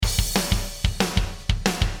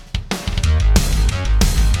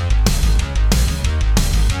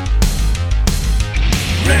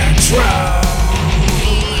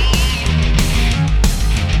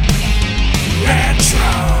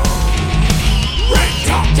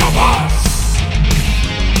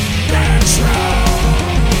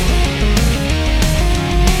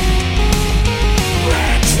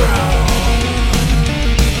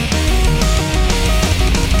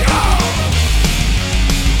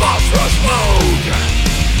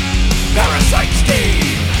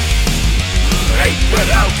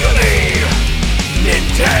Alchemy,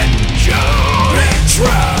 Nintendo,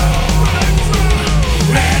 Retro,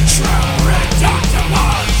 Red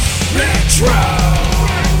Octopus,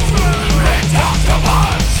 Red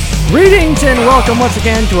Octopus. Greetings and welcome once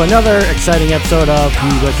again to another exciting episode of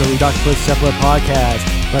the Retro Octopus Cephalid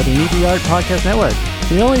Podcast by the Meet Art Podcast Network.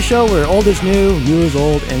 The only show where old is new is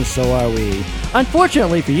old, and so are we.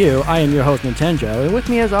 Unfortunately for you, I am your host Nintendo, and with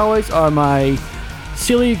me as always are my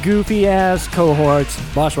silly, goofy-ass cohorts,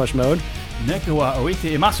 Boss Rush Mode, Neku wa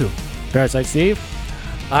oite imasu. Parasite Steve,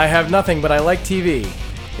 I have nothing, but I like TV.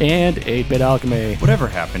 and 8-Bit Alchemy. Whatever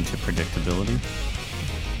happened to predictability?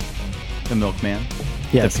 The Milkman?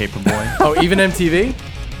 Yes. The Paperboy? Oh, even MTV?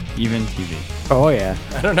 Even TV. Oh yeah.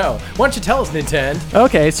 I don't know. Why don't you tell us, Nintendo?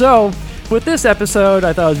 Okay, so with this episode,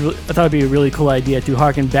 I thought it'd be a really cool idea to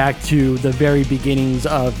harken back to the very beginnings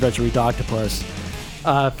of Retro Octopus.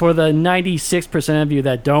 For the 96% of you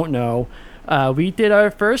that don't know, we did our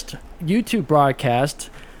first YouTube broadcast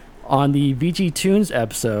on the VG Tunes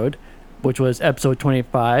episode, which was episode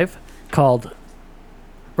 25, called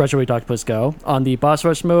Retro Octopus Go, on the Boss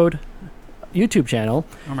Rush Mode YouTube channel,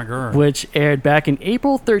 Oh my god. which aired back in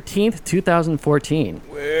April 13th, 2014.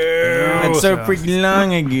 That's so freaking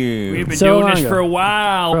long ago. We've been So doing long this ago. for a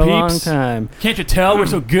while, For a long peeps. time. Can't you tell we're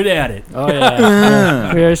so good at it? Oh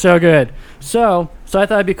yeah, we are so good. So I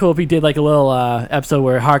thought it'd be cool if we did like a little episode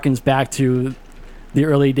where it harkens back to the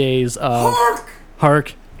early days of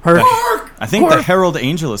Hark, I think the Herald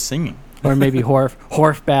Angel is singing. or maybe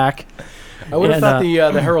Horf back. I would have And,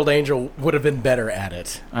 thought the Herald Angel would have been better at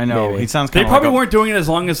it. I know. Maybe. He sounds They kind of probably like weren't doing it as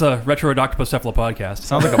long as a Retro Octopus Cephalid podcast.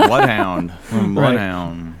 sounds like a bloodhound.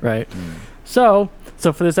 Bloodhound. Right. So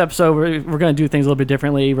for this episode, we're gonna do things a little bit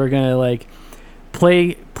differently. We're gonna like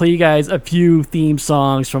play you guys a few theme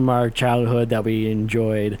songs from our childhood that we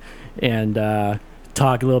enjoyed, and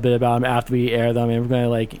talk a little bit about them after we air them. And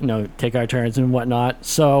we're gonna take our turns and whatnot.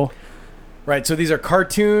 So. Right, so these are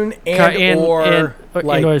cartoon or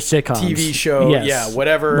like sitcoms, TV show, Yes. yeah,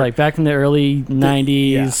 whatever. Like back in the early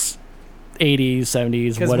 90s, 80s,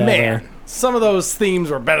 70s, Because, whatever. man, some of those themes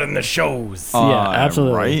were better than the shows. Yeah,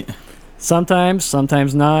 absolutely. Right?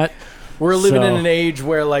 Sometimes not. We're living so- in an age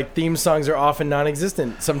where, like, theme songs are often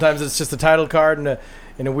non-existent. Sometimes it's just a title card and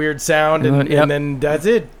a weird sound, and, Yep. and then that's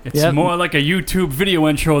it. It's Yep. more like a YouTube video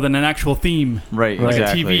intro than an actual theme. Right, Right.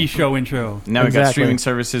 exactly. A TV show intro. Now we got Exactly. streaming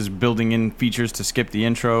services building in features to skip the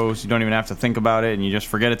intros. You don't even have to think about it, and you just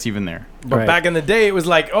forget it's even there. But Right. back in the day, it was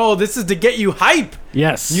like, oh, this is to get you hype.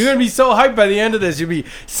 Yes. You're going to be so hyped by the end of this. You'll be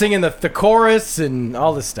singing the chorus and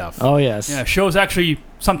all this stuff. Oh, yes. Yeah, shows actually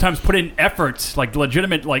sometimes put in efforts, like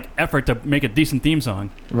legitimate effort to make a decent theme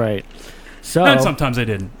song. Right. And So sometimes they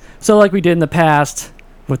didn't. like we did in the past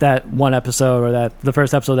with that one episode, or the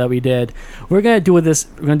first episode that we did, we're going to do this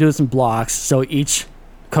in blocks. So each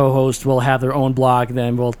co-host will have their own block, and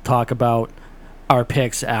then we'll talk about our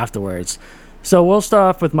picks afterwards. So we'll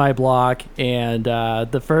start off with my block, and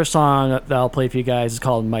the first song that I'll play for you guys is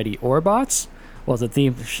called Mighty Orbots. Well, it's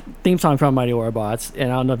a theme song from Mighty Orbots,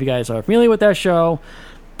 and I don't know if you guys are familiar with that show,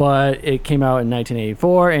 but it came out in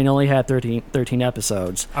 1984 and only had 13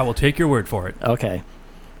 episodes. I will take your word for it. Okay.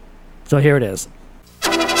 So here it is.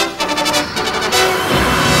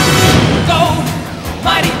 Go,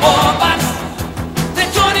 mighty Orbots.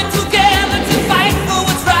 They're joining together to fight for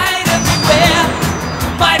what's right everywhere.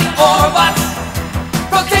 Mighty Orbots,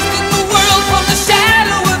 protecting the world from the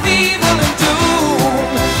shadow of evil and doom.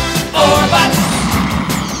 Orbots,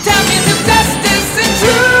 champions of justice and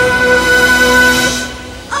truth.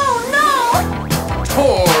 Oh no!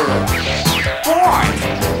 Tor, boy,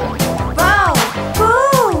 Bow,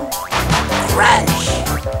 boo, threat.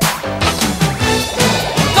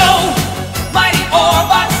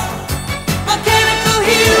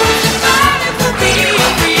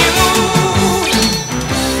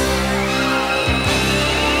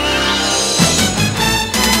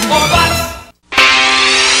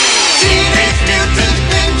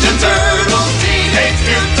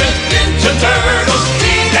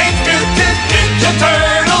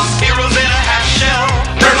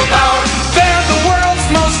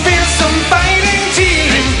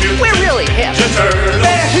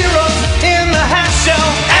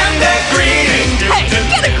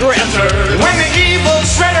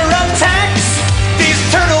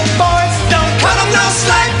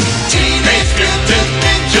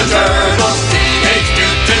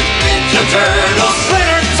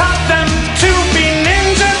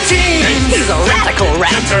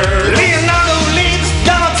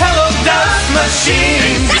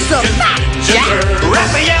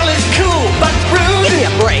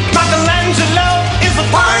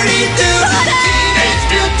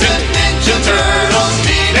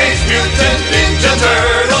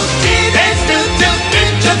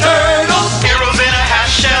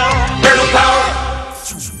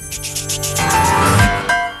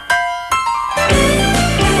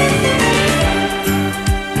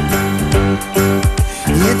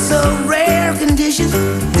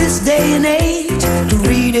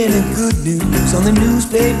 news on the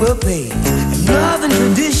newspaper page. And love and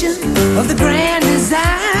tradition of the grand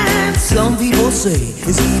design, some people say,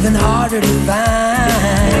 is even harder to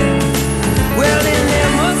find. Well, then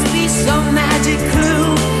there must be some magic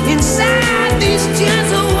clue inside these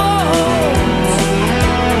gentle walls.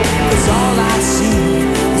 'Cause all I see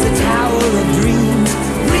is the tower of dreams,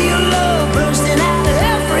 real love bursting out of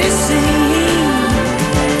every scene.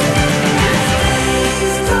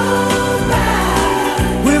 Days go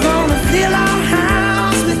by, we're gonna fill our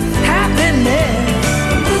house with happiness.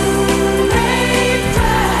 Moon may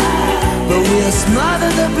cry, but we'll smother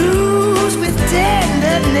the blues with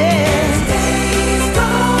tenderness. Days go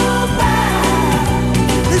by,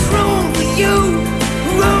 there's room for you,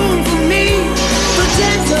 room for me, for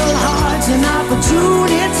gentle hearts and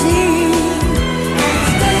opportunity.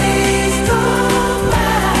 Days go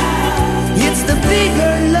by, it's the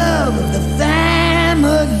bigger love of the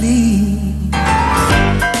family.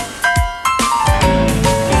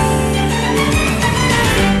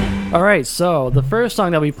 All right, so the first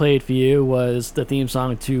song that we played for you was the theme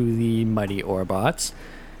song to the Mighty Orbots.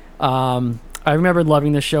 I remember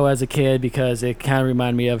loving this show as a kid because it kind of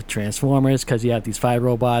reminded me of Transformers, because you have these 5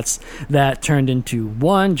 robots that turned into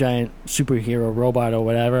one giant superhero robot or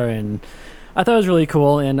whatever, and I thought it was really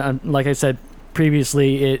cool. And like I said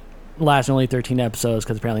previously, it lasted only 13 episodes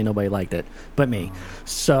because apparently nobody liked it but me.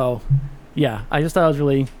 So yeah, I just thought it was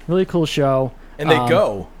really, really cool show. And they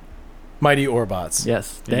go Mighty Orbots.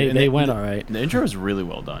 Yes, they went all right. The intro is really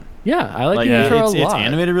well done. Yeah, I like the intro a it's lot.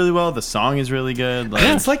 animated really well. The song is really good. Like,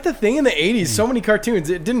 Yeah, it's like the thing in the 80s. So many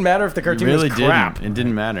cartoons. It didn't matter if the it cartoon really was crap. didn't. It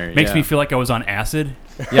didn't matter. Makes yeah. me feel like I was on acid.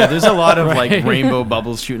 Yeah, there's a lot of like Right. rainbow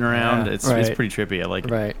bubbles shooting around. Yeah, It's right. pretty trippy. I like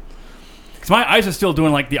it. Right. Because my eyes are still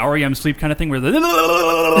doing like the REM sleep kind of thing where the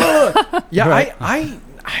Yeah, Right. I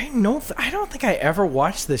don't think I ever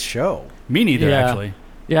watched this show. me neither Yeah. actually.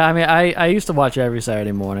 Yeah, I mean, I used to watch it every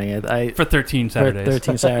Saturday morning. For 13 for Saturdays.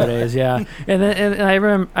 13 Saturdays, yeah. And then and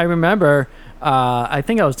I remember, I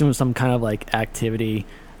think I was doing some kind of like activity,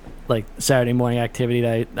 like Saturday morning activity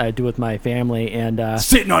that I do with my family, and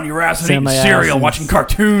Sitting on your ass and Sitting eating on my ass cereal, and- watching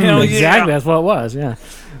cartoons. exactly that's what it was, yeah.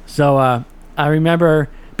 So I remember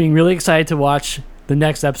being really excited to watch the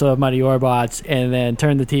next episode of Mighty Orbots, and then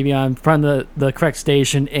turn the TV on from the correct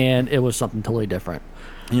station, and it was something totally different.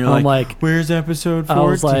 And you're I'm like, like, where's episode 14? I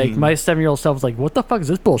was like, my 7-year-old self was like, "What the fuck is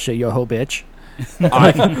this bullshit, yo ho bitch?" You're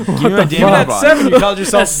a damn Even at robot. 7, you called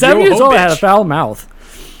yourself At 7 yo years ho old, I had a bitch. foul mouth.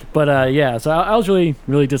 But yeah, so I was really,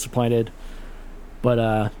 really disappointed.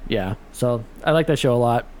 But yeah, so I like that show a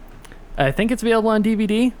lot. I think it's available on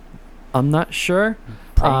DVD. I'm not sure.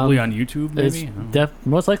 Probably on YouTube, It's maybe. I don't know.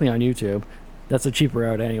 most likely on YouTube. That's a cheaper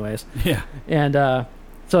route, anyways. Yeah. And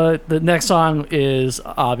so the next song is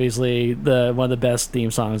obviously one of the best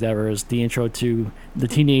theme songs ever. Is the intro to the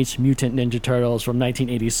Teenage Mutant Ninja Turtles from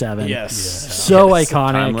 1987. Yes. So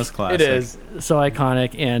iconic. Timeless classic. It is. So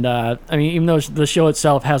iconic. And I mean, even though the show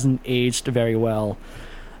itself hasn't aged very well,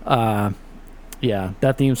 yeah,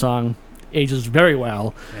 that theme song ages very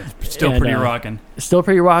well. It's still And, pretty rocking. Still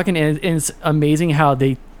pretty rocking, and it's amazing how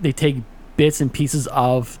they take bits and pieces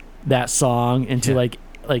of that song into like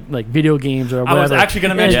video games or I whatever. was actually going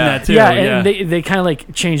to mention Yeah. that too. Yeah, and they kind of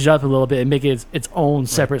like changed it up a little bit and make it its own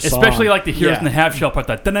separate song. Especially like the Heroes Yeah. in the Half Shell part.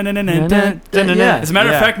 That Yeah. As a matter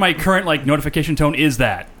of Yeah. fact, my current like notification tone is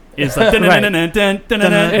that. It's like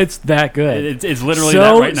It's that good. it's literally so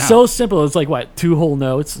that right now. so simple. It's like what, 2 whole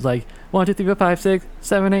notes. It's like 1, 2, 3, 4, 5, 6,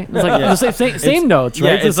 7, 8. It's like the same notes, right?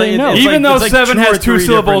 yeah, It's the it's like- same notes. it's Even like- though it's like 7 2 or has 2 3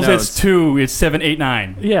 syllables, different it's 2. It's 7, 8,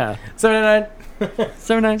 9. Yeah, 79.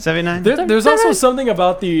 7, 9. 79? There's also something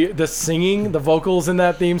about the singing, the vocals in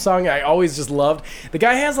that theme song I always just loved. The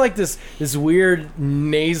guy has like this weird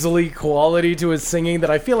nasally quality to his singing that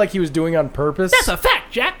I feel like he was doing on purpose. That's a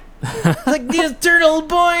fact, Jack. Like, these turtle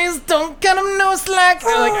boys don't cut them no slack.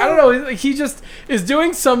 Like, I don't know. He just is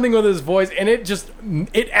doing something with his voice, and it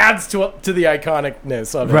adds to the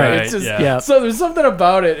iconicness of it. Right, It's just, yeah. So there's something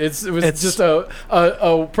about it. It was It's- just a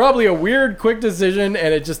probably a weird, quick decision,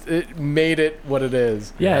 and it made it what it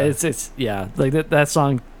is. Yeah, it's like that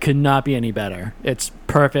song could not be any better. It's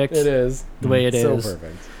perfect. It is the way it so is.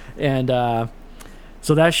 perfect. And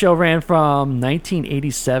so that show ran from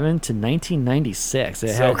 1987 to 1996.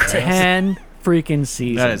 It So had crazy. 10 freaking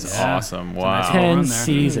seasons. That is Yeah. awesome. nice Wow. run 10 there.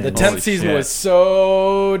 seasons. The 10th Holy season shit. was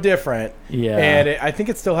so different, Yeah. and I think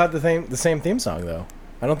it still had the same theme song though.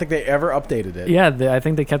 I don't think they ever updated it. Yeah, I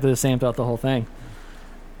think they kept it the same throughout the whole thing.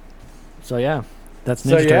 So yeah, that's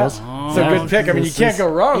So, Ninja yeah. Turtles. It's a good pick. I mean, you This can't is- go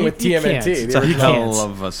wrong with you TMNT. can't. It's a You hell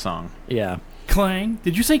can't. of a song. Yeah. Clang.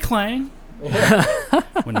 Did you say clang?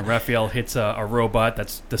 When Raphael hits a robot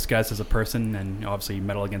that's disguised as a person, and obviously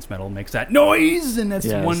Metal Against Metal makes that noise, and that's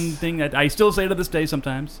Yes. one thing that I still say to this day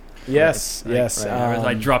sometimes. Yes, yes.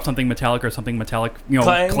 I drop something metallic or something metallic,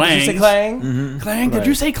 Clang. clangs. Did you say clang? Clang? Did Right.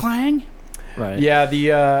 you say clang? Right. Yeah,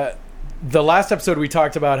 the last episode we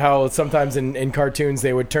talked about how sometimes in cartoons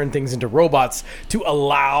they would turn things into robots to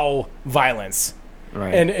allow violence.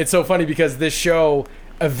 Right. And it's so funny because this show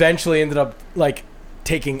eventually ended up like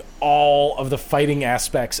taking all of the fighting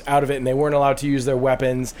aspects out of it, and they weren't allowed to use their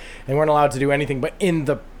weapons. They weren't allowed to do anything. But in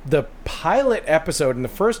the pilot episode, in the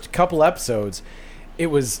first couple episodes, it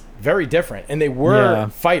was very different, and they were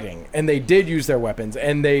fighting, and they did use their weapons,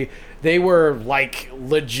 and they were like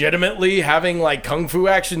legitimately having like kung fu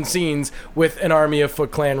action scenes with an army of Foot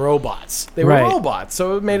Clan robots. They were Right. robots,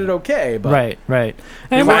 so it made it okay. But Right.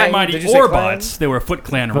 They And weren't Clang, mighty did you say Orbots. They were Foot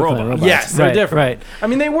Clan Foot Clan robots. robots. yes, they're Right, different. right. I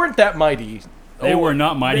mean, they weren't that mighty. They were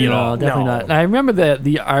not mighty at No, all. definitely No. not. And I remember that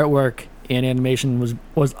the artwork and animation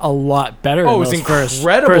was a lot better. Oh, in it was those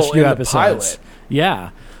incredible first few in the episodes. pilot. Yeah.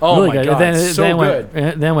 Oh really my good. God,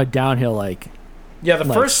 so Then went downhill like. Yeah, the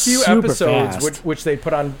Like, first few super episodes, fast. which they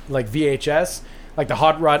put on like VHS, like the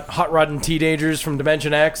Hot Rod and Teenagers from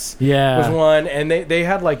Dimension X, Yeah. was one, and they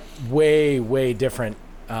had like way different.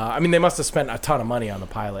 I mean, they must have spent a ton of money on the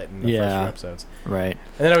pilot in the first few episodes, Right.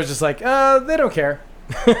 and then I was just like, they don't care.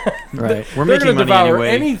 Right. We're They're making gonna money devour anyway.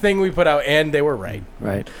 anything we put out, and they were right.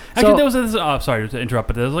 Right. Actually, So- there was this, sorry to interrupt,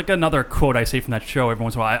 but there's like another quote I say from that show every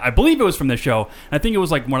once in a while. I believe it was from this show. And I think it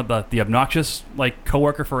was like one of the obnoxious like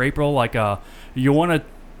coworker for April. Like, you want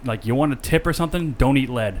to tip or something? Don't eat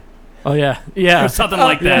lead. Oh yeah. Yeah. Or something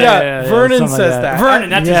like that. Yeah, Vernon something like says that. that. Vernon,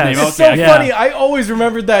 that's Yes. his name. It's Okay. so Yeah. funny. I always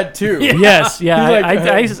remembered that too. Yes.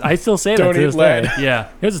 Yeah. He's like, I still say that don't to eat this lead. day. Yeah.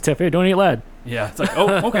 Here's a tip. Here, don't eat lead. Yeah. It's like,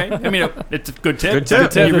 oh, okay. I mean, it's a good tip. Good tip.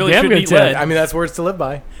 It's a You really damn shouldn't good eat tip. lead. I mean, that's words to live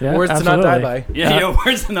by. Yeah, Words to not die by. absolutely. Yeah,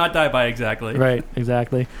 words to not die by, exactly. Right.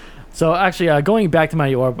 Exactly. So actually, going back to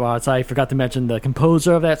Mighty Orbots, I forgot to mention the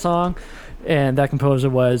composer of that song, and that composer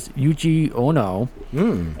was Yuji Ono.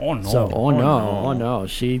 Oh, no. So, oh no,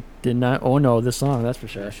 she did not this song. That's for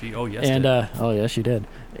sure. Yes, And did. oh yeah, she did.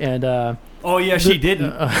 And Oh, yeah, she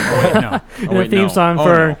didn't. Oh, wait, no. and the theme song Oh,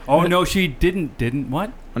 for no. Oh, no, she didn't. Didn't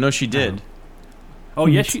what? Oh, no, she did. Oh,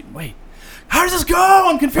 yes, she... Wait. How does this go?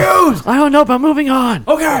 I'm confused. I don't know, but moving on.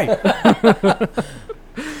 Okay.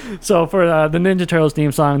 So for the Ninja Turtles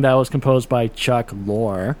theme song, that was composed by Chuck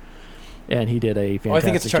Lorre, and he did a fantastic Oh, I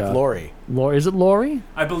think it's Chuck job. Lorre. Lorre, is it Lorre?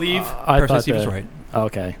 I believe I thought Percy was that- right.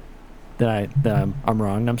 Okay, then I'm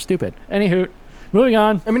wrong. And I'm stupid. Anywho, moving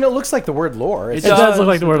on. I mean, it looks like the word lore. It does look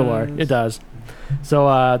like the it word of does. Lore. It does.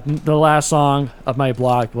 So the last song of my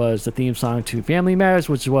block was the theme song to Family Matters,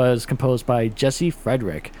 which was composed by Jesse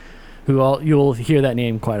Frederick, who you'll hear that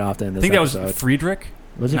name quite often in I this think that was episode. Friedrich.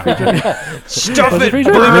 Was it Frederick? Stuff Was it it!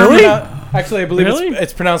 Friedrich? Bert! Really? Actually, I believe Really?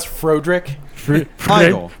 it's pronounced Frodrick.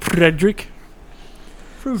 Michael. Frederick.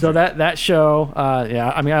 So that show,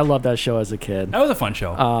 yeah, I mean, I loved that show as a kid. That was a fun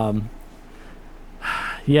show.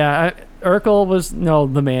 Yeah, Urkel was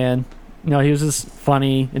the man. He was just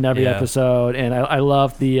funny in every Yeah. episode, and I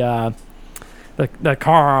loved the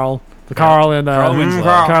Carl and Carl Winslow.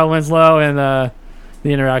 Carl Winslow and the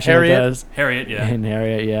interaction Harriet? with Harriet, yeah. and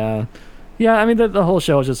Harriet, yeah. I mean, the whole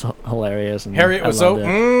show was just hilarious. And Harriet I was so. loved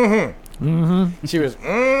it. Mm-hmm. She was.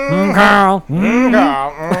 Carl.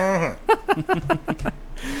 Carl.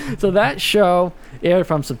 So that show aired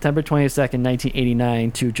from September 22nd,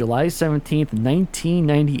 1989 to July 17th,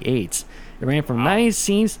 1998. It ran for 9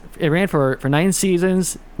 scenes. It ran for 9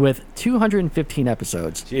 seasons with 215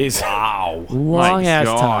 episodes. Jeez. Wow. Long ass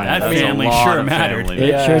God, time. That that's a family lot sure of mattered. family. It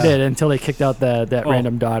Yeah. sure did until they kicked out that Oh.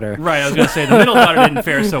 random daughter. Right, I was going to say, the middle daughter didn't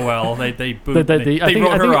fare so well. They booed, they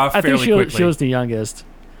wrote her off fairly quickly. she was the youngest.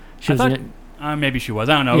 She I was thought, the, maybe she was.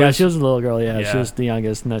 I don't know. yeah, It was- she was a little girl. Yeah, Yeah. she was the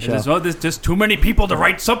youngest in that show. there's just too many people to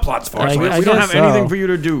write subplots for. I so guess- We don't have so. anything for you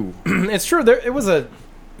to do. It's true. It was a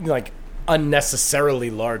unnecessarily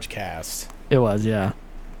large cast, It was, yeah.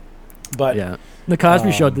 but Yeah, the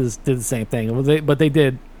Cosby Show did the same thing, but they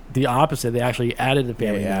did the opposite. They actually added a yeah,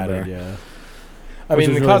 family member. added, yeah. I Which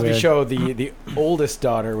mean, is the really Cosby weird. Show, the oldest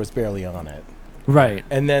daughter was barely on it, Right,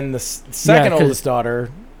 and then the second 'cause- oldest daughter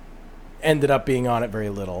ended up being on it very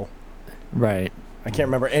little. right. I can't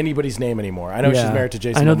remember anybody's name anymore. I know she's Yeah. married to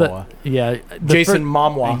Jason I know Momoa. that. Yeah, the Jason fir-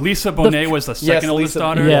 Momoa. Lisa Bonet was the second oldest Lisa,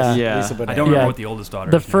 daughter. Yeah. Yeah. Lisa Bonet. I don't remember Yeah. what the oldest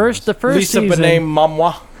daughter the name first was. Lisa season. Bonet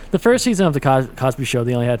Momoa. The first season of the Cosby Show,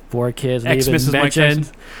 they only had 4 kids. They even Ex-Mrs. Mike mentioned,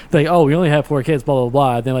 Tyson. like, oh, we only have 4 kids, blah, blah,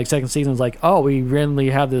 blah. Then, like, second season was like, oh, we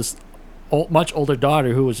randomly have this much older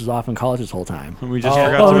daughter who was just off in college this whole time. We just Oh,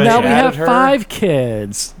 forgot Oh, to now mention we it. have Added her? 5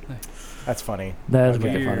 kids. That's funny. That is Okay.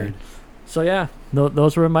 wicked funny. Weird. So yeah,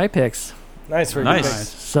 those were my picks. Nice, very Nice. good. Nice.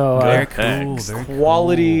 So Very Thanks. cool. Very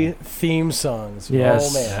Quality theme songs.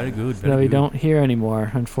 Yes. Oh man. Very good. that Very we good. don't hear anymore,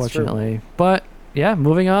 unfortunately. But yeah,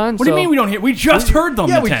 moving on. What do you mean we don't hear? We just heard them,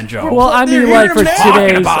 Yeah, we- Natanjo. Well, I They're mean, here like for now.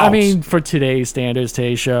 today's, about. I mean for today's standards,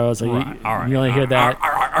 today's shows, like Right, all right. you only hear that.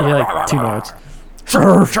 You hear like 2 notes.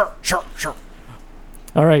 Sure.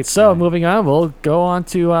 All right, so moving on, we'll go on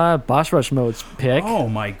to Boss Rush Mode's pick. Oh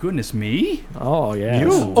my goodness me! Oh yeah.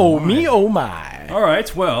 You. Oh me. Oh my. All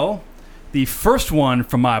right, well, the first one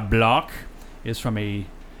from my block is from a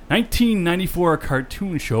 1994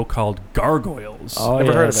 cartoon show called Gargoyles. Oh,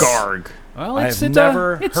 Never heard of yes. it. Garg. Well, I have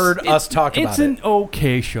never heard us talk about It's it. an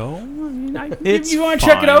okay show. I mean, if It's you want to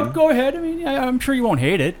check it fine. out, go ahead. I mean, I'm sure you won't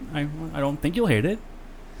hate it. I don't think you'll hate it.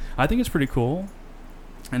 I think it's pretty cool.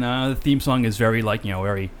 And the theme song is very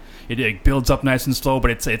it builds up nice and slow,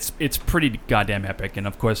 but it's pretty goddamn epic. And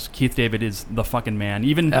of course, Keith David is the fucking man.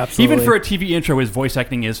 Even Absolutely. for a TV intro, his voice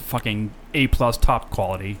acting is fucking A+ top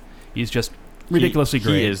quality. He's just ridiculously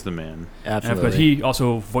great. He is the man. And of Absolutely. course, he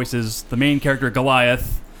also voices the main character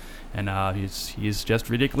Goliath, and he's just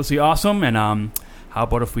ridiculously awesome. And how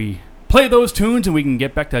about if we play those tunes and we can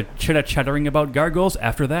get back to chattering about gargoyles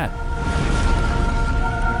after that?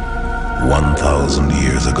 1,000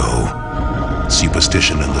 years ago,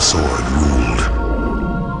 superstition and the sword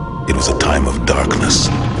ruled. It was a time of darkness.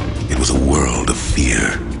 It was a world of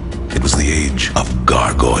fear. It was the age of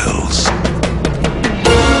gargoyles.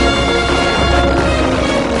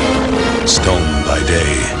 Stone by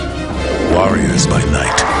day, warriors by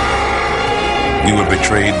night. We were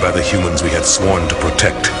betrayed by the humans we had sworn to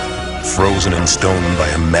protect, frozen in stone by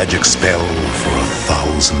a magic spell for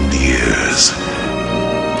 1,000 years.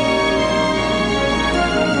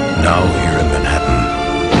 Now here in Manhattan,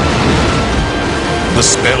 the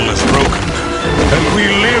spell is broken, and we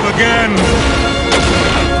live again.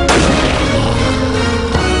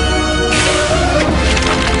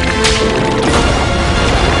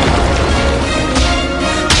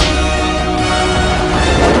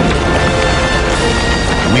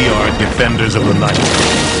 We are defenders of the night.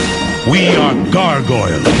 We are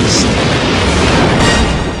gargoyles.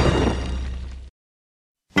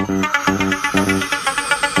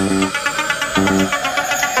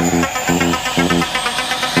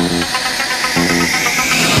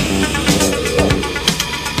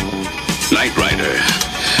 Knight Rider,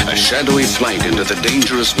 a shadowy flight into the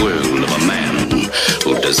dangerous world of a man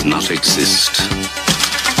who does not exist.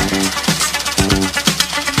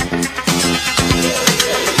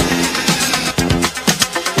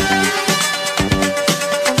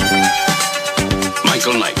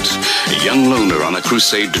 Michael Knight, a young loner on a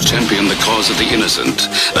crusade to champion the cause of the innocent,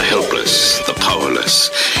 the helpless, the powerless,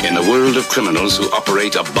 in a world of criminals who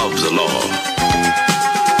operate above the law.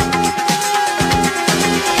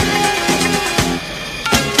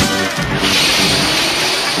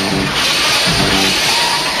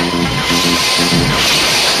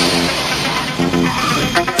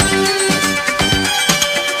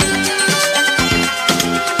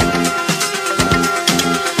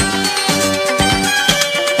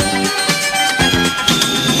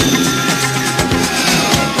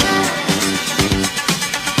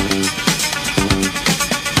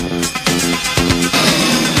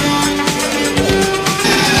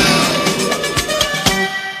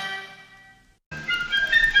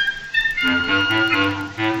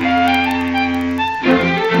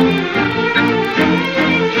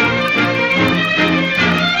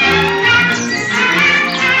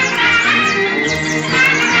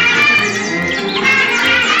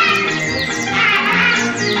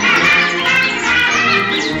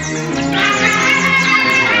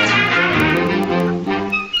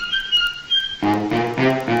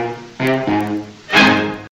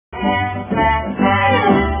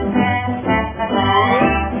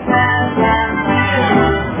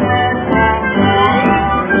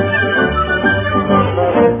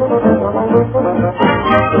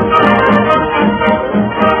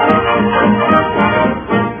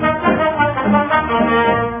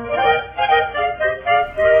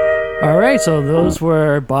 All right, so those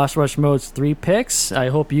were Boss Rush Mode's 3 picks. I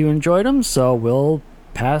hope you enjoyed them. So we'll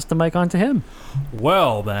pass the mic on to him.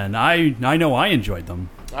 Well, then I know I enjoyed them.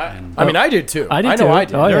 I mean, I did too. I did know too. I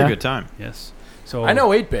did. Oh, They're yeah. a good time. Yes. So I know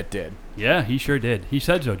 8-Bit did. Yeah, he sure did. He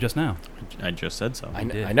said so just now. I just said so.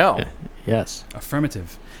 did. I know. Yes.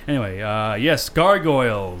 Affirmative. Anyway, yes,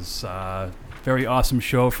 Gargoyles. Very awesome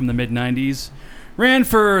show from the mid-'90s. Ran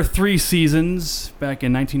for 3 seasons back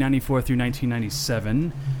in 1994 through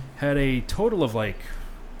 1997. Had a total of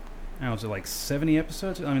I don't know, is it like 70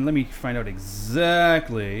 episodes? I mean, let me find out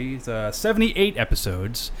exactly. It's 78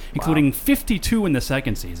 episodes, including 52 in the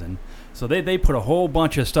second season. So they put a whole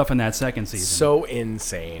bunch of stuff in that second season. So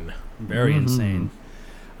insane. Very insane.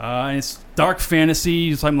 And it's dark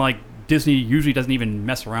fantasy, something like Disney usually doesn't even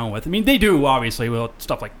mess around with. I mean, they do, obviously, with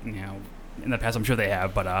stuff like, you know, in the past I'm sure they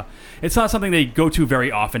have, but it's not something they go to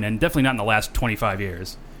very often, and definitely not in the last 25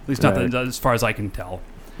 years. At least not as far as I can tell.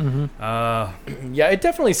 Yeah, it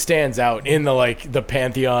definitely stands out in the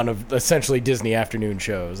pantheon of essentially Disney afternoon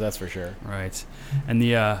shows. That's for sure. Right, and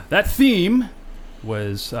that theme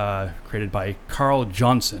was created by Carl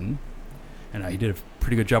Johnson, and he did a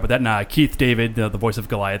pretty good job with that. And Keith David, the voice of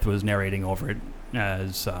Goliath, was narrating over it,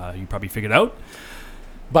 as you probably figured out.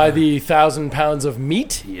 By the 1,000 pounds of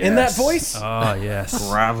meat in that voice? Oh, yes.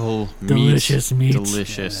 Gravel Delicious meat.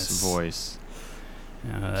 Delicious voice.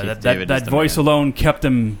 That voice alone kept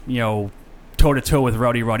him, you know, toe-to-toe with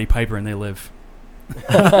Roddy Piper, and they live.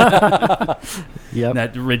 Yep.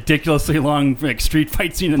 That ridiculously long street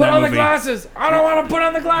fight scene in Put that on movie. the glasses! I don't want to put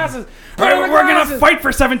on the glasses! We're going to fight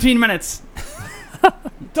for 17 minutes!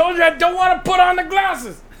 Told you I don't want to put on the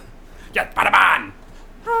glasses! Just put 'em on!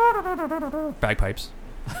 Bagpipes.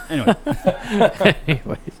 Anyway.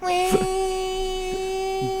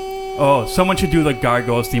 Oh, someone should do the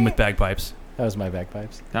Gargoyles theme with bagpipes. That was my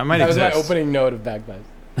bagpipes. That might That was exist. my opening note of bagpipes.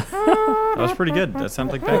 That was pretty good. That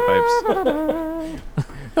sounds like bagpipes.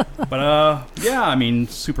 But yeah, I mean,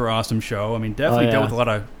 super awesome show. I mean, definitely dealt with a lot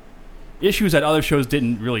of issues that other shows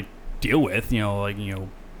didn't really deal with. You know, like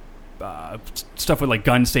stuff with like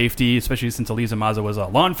gun safety, especially since Elisa Mazza was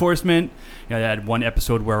law enforcement. You know, they had one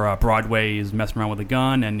episode where Broadway is messing around with a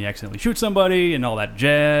gun and he accidentally shoots somebody and all that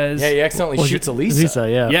jazz. Yeah, he accidentally shoots Elisa.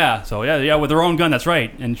 Yeah. So yeah, with her own gun. That's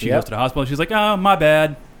right. And she goes to the hospital. She's like, "Oh, my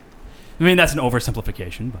bad." I mean, that's an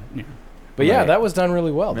oversimplification, but yeah. But yeah, that was done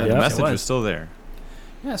really well. Yeah, the message was still there.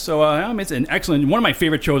 Yeah, so it's an excellent, one of my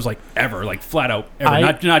favorite shows like ever, like flat out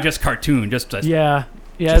ever. Not just cartoon, just yeah,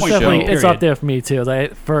 it's point definitely show, it's period. up there for me too.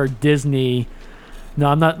 Like for Disney, no,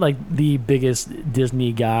 I'm not like the biggest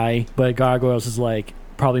Disney guy, but Gargoyles is like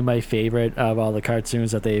probably my favorite of all the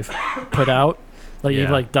cartoons that they've put out. Like you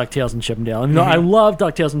have like DuckTales and Chippendale. And no, I love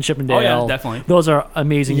DuckTales and Chippendale. Oh yeah, definitely. Those are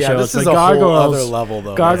amazing shows. This is like a Gargoyles, whole other level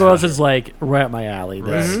though. Gargoyles is like right up my alley.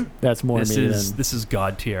 Right. That's more This me is than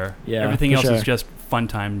God tier. Yeah, everything for else sure. is just fun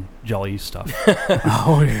time jolly stuff.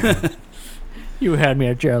 Oh yeah. You had me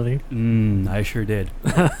at jelly. I sure did.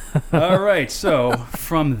 All right, so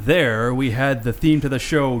from there we had the theme to the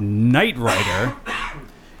show Knight Rider.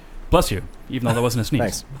 Bless you, even though that wasn't a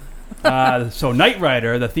sneeze. Thanks. So Knight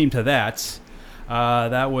Rider, the theme to that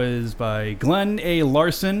was by Glenn A.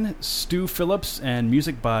 Larson, Stu Phillips, and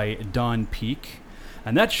music by Don Peake.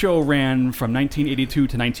 And that show ran from 1982 to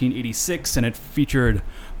 1986, and it featured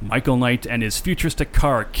Michael Knight and his futuristic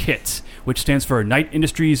car, KITT, which stands for Knight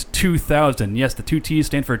Industries 2000. Yes, the two T's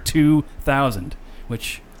stand for 2000,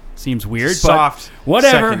 which seems weird, Soft but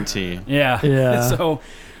whatever. second T. Yeah. So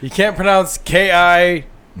You can't pronounce KI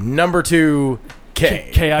number 2 K.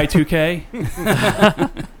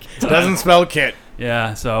 KI2K. Doesn't spell kit.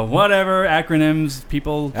 Yeah, so whatever, acronyms,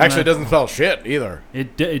 people... Actually, it doesn't spell shit either.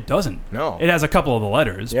 It doesn't. No. It has a couple of the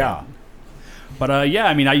letters. Yeah. But yeah,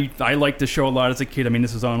 I mean, I liked the show a lot as a kid. I mean,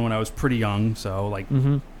 this was on when I was pretty young, so like,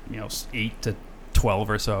 8 to 12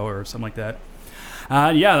 or so, or something like that.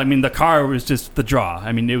 Yeah, I mean, the car was just the draw.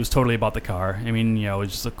 I mean, it was totally about the car. I mean, it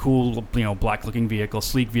was just a cool, black-looking vehicle,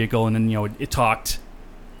 sleek vehicle, and then, it talked.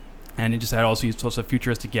 And it just had all these sorts of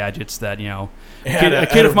futuristic gadgets that, a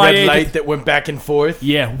kid of my red age... light that went back and forth.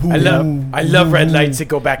 Yeah. I love red lights that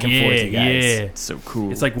go back and forth, you guys. Yeah. It's so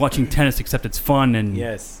cool. It's like watching tennis, except it's fun and...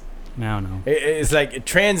 Yes. I don't know. It's like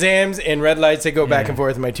Trans Ams and red lights that go back and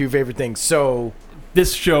forth are my two favorite things. So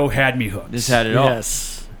This show had me hooked. This had it all.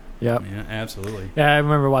 Yes. Yep. Yeah, absolutely. Yeah, I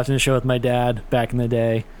remember watching the show with my dad back in the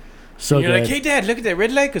day. So you're good. like, hey, Dad, look at that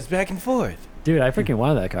red light goes back and forth. Dude, I freaking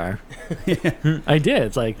wanted that car. I did.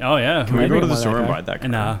 It's like, Oh, yeah. Can we I go to think the I store want and that buy that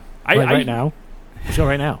car? And right now. Let's go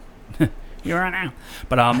right now. You're right now.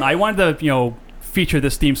 But I wanted to, feature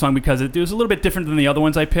this theme song because it was a little bit different than the other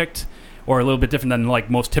ones I picked, or a little bit different than like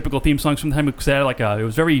most typical theme songs from the time. Because it had it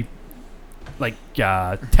was very like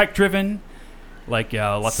tech driven, like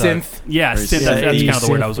lots Synth. of synth. synth. That's kind of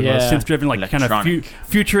the word I was looking for. Yeah. Synth driven, like kind of Electronic.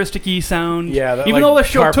 futuristic-y sound. Yeah, that, even like, though the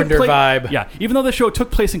show Carpenter took vibe. Yeah, even though the show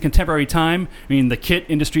took place in contemporary time, I mean the KITT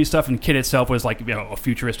industry stuff and KITT itself was like a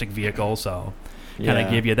futuristic vehicle, so kind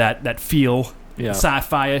of gave you that feel,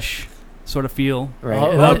 sci-fi-ish sort of feel, Right.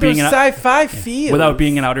 All without those being in sci-fi feels. without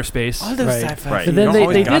being in outer space. All those Right. sci-fi Right. But You then don't they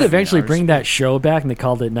always did gotta be eventually ours. bring that show back, and they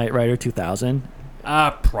called it Knight Rider 2000.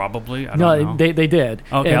 Probably. I don't know. they did.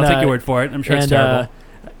 Okay, And, I'll take your word for it. I'm sure it's terrible.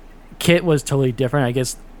 Kit was totally different. I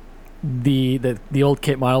guess the old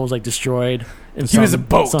Kit model was like destroyed in He was a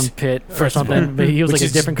boat, some pit or first of all, something. But he was which like a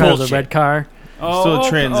is different car, the bullshit. red car. Still a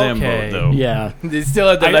Trans Am okay. boat, though. Yeah, They still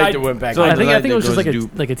had the I- light I- that went back. so I the think light it was that just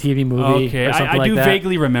goes like a TV movie Okay, or something I like do that.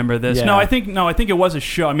 vaguely remember this. Yeah. No, I think it was a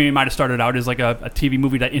show. I mean, it might have started out as like a TV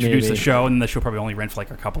movie that introduced Maybe. the show, and the show probably only ran for like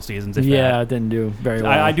a couple seasons. If Yeah, that. it didn't do very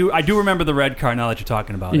well. I do remember the red car now that you're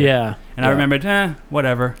talking about it. Yeah, And I remembered,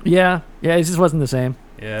 whatever. yeah, it just wasn't the same.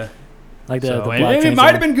 Yeah. Like the So, black and it Trans might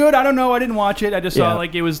Am. have been good. I don't know. I didn't watch it. I just saw Yeah.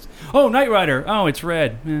 like it was. Oh, Knight Rider. Oh, it's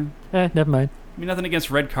red. Never mind. I mean, nothing against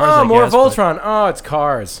red cars. Oh, I more guess, but- Voltron. Oh, it's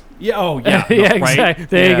cars. Yeah. Oh, yeah. yeah, right? exactly.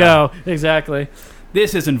 There you Yeah. go. Exactly.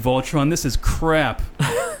 This isn't Voltron. This is crap.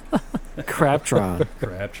 Craptron.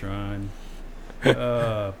 Craptron.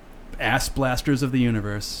 Ass blasters of the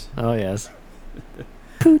universe. Oh yes.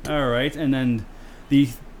 All right, and then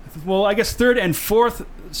I guess third and fourth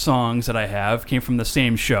songs that I have came from the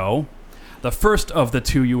same show. The first of the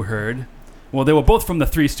two you heard, well, they were both from the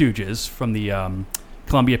Three Stooges, from the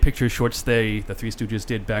Columbia Pictures shorts the Three Stooges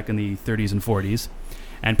did back in the 30s and 40s,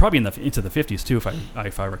 and probably into the 50s too,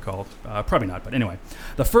 if I recall. Probably not, but anyway.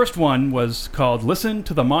 The first one was called "Listen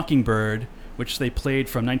to the Mockingbird," which they played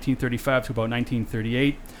from 1935 to about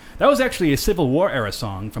 1938. That was actually a Civil War era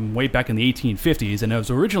song from way back in the 1850s, and it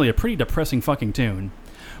was originally a pretty depressing fucking tune.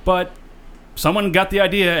 But someone got the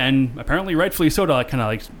idea, and apparently rightfully so, to kind of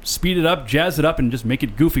like speed it up, jazz it up, and just make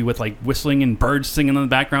it goofy with like whistling and birds singing in the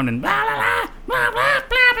background and blah, blah, blah, blah, blah,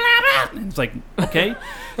 blah, blah, blah. It's like, okay,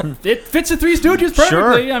 it fits the Three Stooges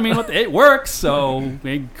perfectly. Sure. I mean, it works. So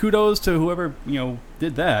kudos to whoever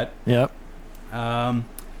did that. Yep.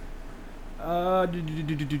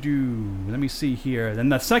 Let me see here. Then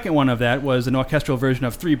the second one of that was an orchestral version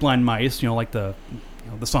of Three Blind Mice. Like the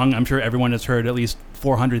song I'm sure everyone has heard at least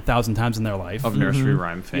 400,000 times in their life. Of nursery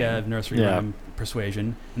rhyme fame. Yeah, nursery rhyme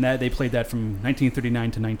persuasion. And they played that from 1939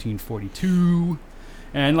 to 1942.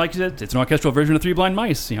 And like you said, it's an orchestral version of Three Blind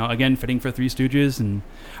Mice. Again, fitting for Three Stooges. And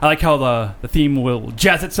I like how the theme will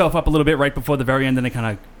jazz itself up a little bit right before the very end, and it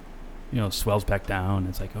kind of swells back down.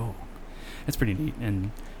 It's like, oh, it's pretty neat.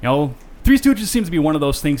 And Three Stooges seems to be one of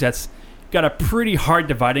those things that's got a pretty hard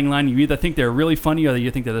dividing line. You either think they're really funny or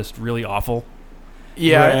you think they're just really awful.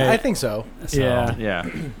 Yeah, Right. I think so. So, Yeah.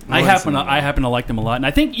 I happen to like them a lot, and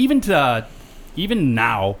I think even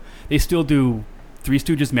now they still do Three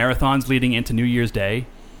Stooges marathons leading into New Year's Day.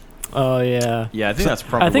 Oh yeah. Yeah, I think that's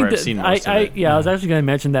probably where I've seen most of it. I was actually going to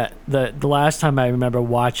mention that the last time I remember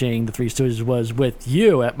watching the Three Stooges was with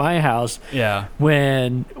you at my house Yeah.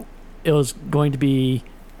 when it was going to be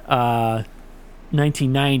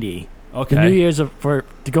 1990. Okay. The New Year's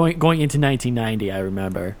going into 1990. I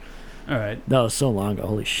remember. All right. That was so long ago.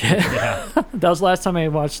 Holy shit. Yeah. That was the last time I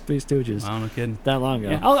watched Three Stooges. Wow, no kidding. That long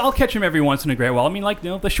ago. Yeah, I'll catch them every once in a great while. I mean,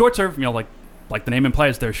 the shorts are like the name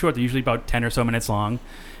implies, they're short. They're usually about 10 or so minutes long,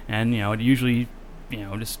 and it usually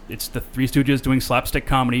it's the Three Stooges doing slapstick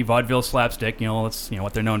comedy, vaudeville slapstick. That's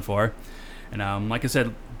what they're known for. And like I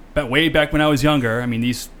said, way back when I was younger, I mean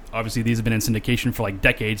these have been in syndication for like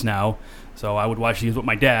decades now. So I would watch these with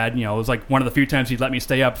my dad. It was like one of the few times he'd let me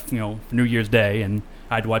stay up, for New Year's Day, and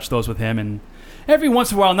I'd watch those with him. And every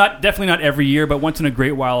once in a while, definitely not every year, but once in a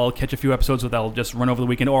great while, I'll catch a few episodes that I'll just run over the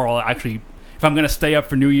weekend, or I'll actually, if I'm going to stay up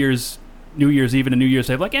for New Year's Eve and New Year's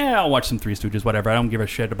Day, I'll watch some Three Stooges, whatever. I don't give a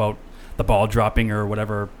shit about the ball dropping or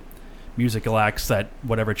whatever musical acts that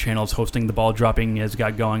whatever channel's hosting the ball dropping has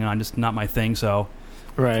got going on. Just not my thing, so.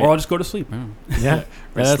 Right. Or I'll just go to sleep. Yeah.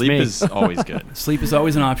 That's Sleep me. is always good. Sleep is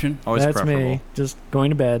always an option. Always That's preferable. me. Just going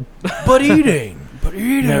to bed. But eating.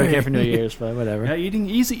 Never care for New Year's, but whatever. Yeah,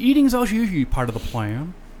 eating's also usually part of the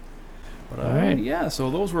plan. But All right. yeah,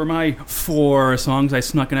 so those were my 4 songs. I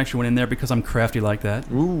snuck an extra one in there because I'm crafty like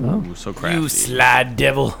that. Ooh, so crafty. You slide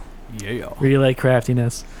devil. Yeah. Really like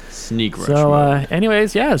craftiness. Sneak rush. So, mode.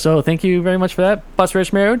 anyways, yeah. So, thank you very much for that, Bus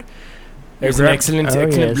Rush Mode. There's an excellent, Oh,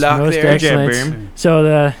 excellent yes, block most there. excellent. So,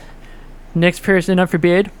 the next person up for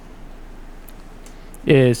bid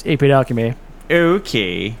is 8-Bit Alchemy.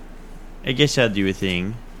 Okay. I guess I'll do a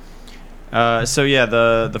thing. So yeah,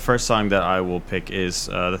 the first song that I will pick is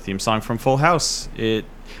the theme song from Full House.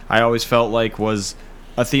 I always felt like was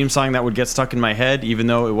a theme song that would get stuck in my head, even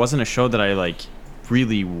though it wasn't a show that I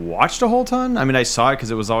really watched a whole ton. I mean, I saw it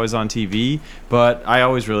because it was always on TV, but I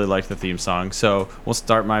always really liked the theme song. So we'll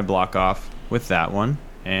start my block off with that one,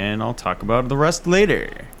 and I'll talk about the rest later.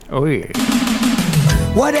 Oh, yeah.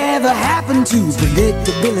 Whatever happened to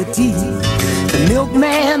predictability? The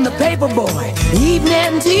milkman, the paper boy,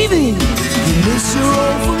 evening TV. You miss your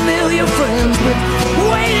old familiar friends, but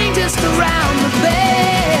waiting just around the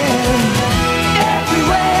bend.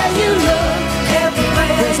 Everywhere you look,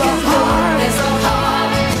 there's a heart,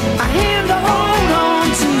 a hand to hold on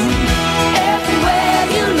to. Everywhere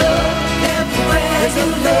you look, there's a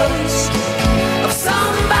face of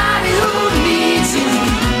somebody who needs you.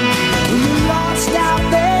 When you're lost out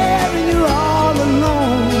there and you're all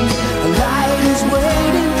alone, a light is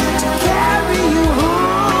waiting to carry you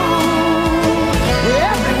home.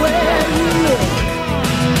 Everywhere you look,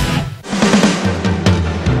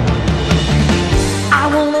 I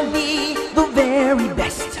wanna be the very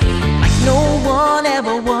best, like no one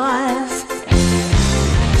ever was.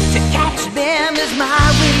 To catch them is my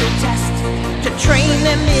real test, to train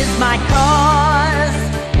them is my cause.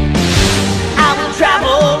 I will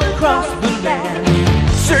travel across the land,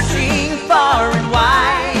 searching far and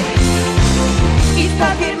wide. Each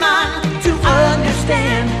pocket mine to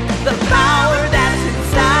understand the power that's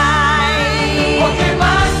inside.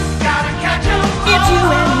 Pokemon, gotta catch 'em all. It's you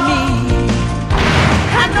and me.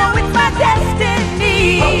 I know it's my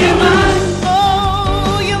destiny. Pokemon,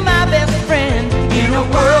 oh, you're my best friend in a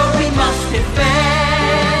world we must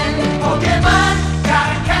defend. Pokemon,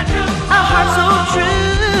 gotta catch 'em all. Our hearts so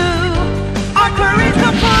true, our courage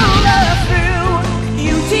will pull us through.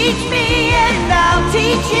 You teach me and I'll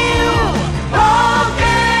teach you.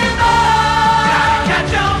 Pokemon, gotta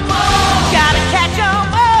catch 'em all. Gotta catch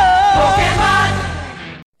 'em all. Pokemon.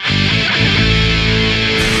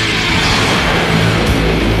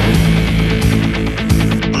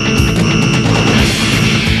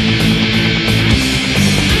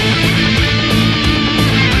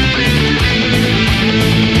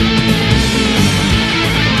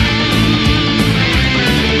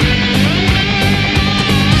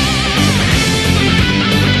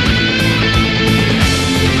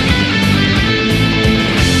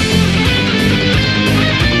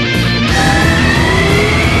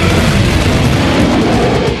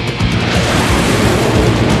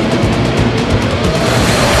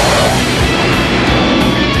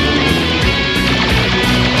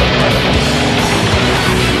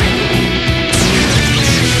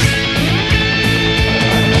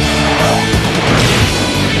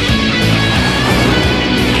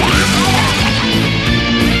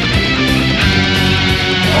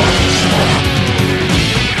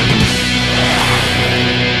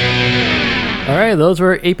 All right, those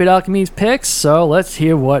were 8-Bit Alchemy's picks, so let's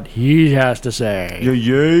hear what he has to say.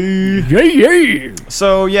 Yay! Yay!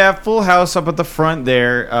 So yeah, Full House up at the front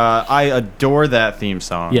there. I adore that theme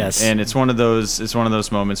song. Yes. and it's one of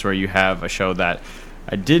those moments where you have a show that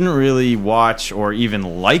I didn't really watch or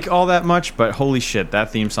even like all that much, but holy shit, that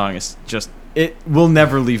theme song is just. It will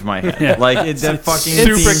never leave my head. Yeah. Like that fucking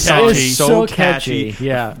super theme song catchy. is So so catchy, catchy.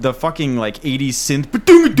 yeah. The fucking like 80s synth.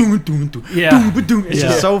 Yeah. It's Yeah.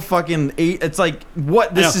 just so fucking. It's like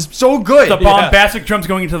what this Yeah. is so good. The bombastic drums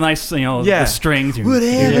going into the nice, the strings.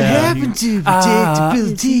 Whatever happened to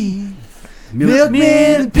predictability? Milkman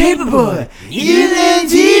and Paperboy, evening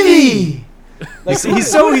TV. He's so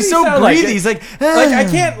Who does he sound like? breathy. He's like I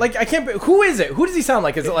can't. Who is it? Who does he sound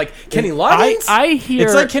like? Is it like Kenny Loggins? I hear.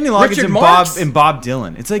 It's like Kenny Loggins Richard and Marx? Bob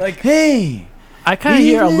Dylan. It's like hey, I kind of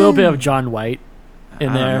hear a little bit of John White in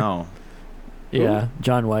I there. don't know. Yeah,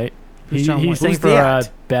 John White. Who's John He White? sings Who's for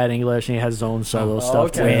that? Bad English, and he has his own solo stuff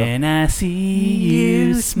okay. too. When I see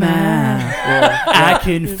you smile, Yeah. I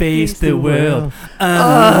can face the world.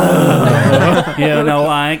 You know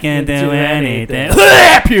I can do anything.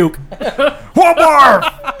 Puke. What more?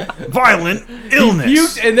 Violent illness.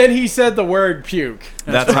 Puked, and then he said the word puke.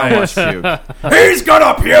 That's how much puke. He's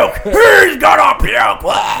gonna puke! He's gonna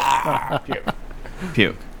puke!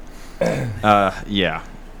 Puke. Yeah.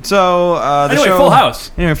 So the Anyway, show. Full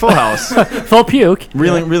House. Anyway, Full House. Full puke.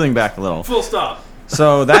 reeling back a little. Full stop.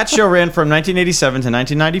 So that show ran from 1987 to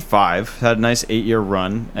 1995. Had a nice 8-year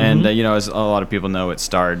run, and as a lot of people know, it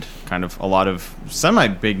starred kind of a lot of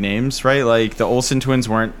semi-big names, right? Like the Olsen twins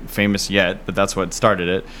weren't famous yet, but that's what started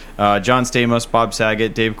it. John Stamos, Bob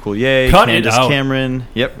Saget, Dave Coulier, Cut it Candace out. Cameron.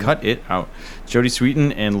 Yep, cut it out. Jodie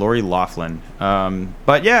Sweetin and Lori Loughlin.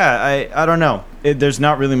 But yeah, I don't know. There's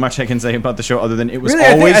not really much I can say about the show other than it was Really,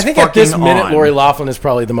 always I think fucking at this minute, on. Lori Loughlin is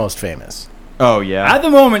probably the most famous. Oh yeah. At the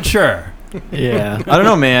moment, sure. Yeah. I don't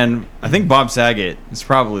know, man. I think Bob Saget is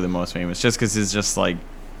probably the most famous, just because he's just like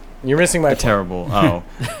You're missing my point. terrible. Oh,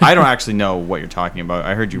 I don't actually know what you're talking about.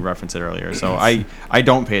 I heard you reference it earlier, so I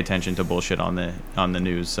don't pay attention to bullshit on the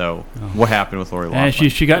news. So what happened with Lori Loughlin? And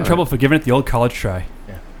she got in trouble for giving it the old college try.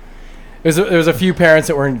 There was a few parents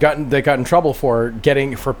that got in trouble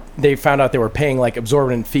they found out they were paying like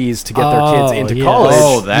exorbitant fees to get their kids into yes. college.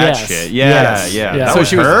 Oh, that Yes. shit. Yeah, Yes. yeah. Yeah. That So was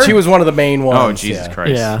she her? was one of the main ones. Oh, Jesus yeah.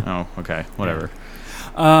 Christ. Yeah. Oh, okay. Whatever.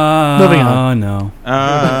 Moving on. Oh,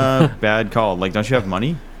 no. Bad call. Like, don't you have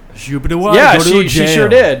money? Yeah, she sure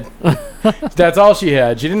did. That's all she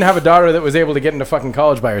had. She didn't have a daughter that was able to get into fucking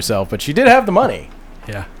college by herself, but she did have the money.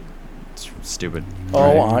 Yeah. It's stupid.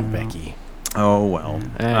 Oh, Aunt Becky. Oh, well.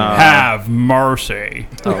 Have mercy.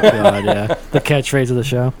 Oh god, yeah. The catchphrase of the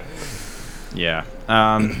show. Yeah.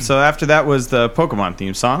 So after that was the Pokemon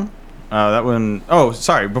theme song. That one oh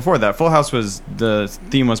sorry. Before that, Full House the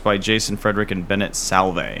theme was by Jason Frederick and Bennett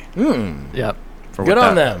Salve. Yep. For Good what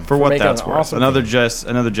on them For for what making that's an worth. awesome Another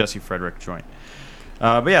theme. Jesse Frederick joint.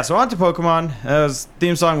 But yeah, so on to Pokemon.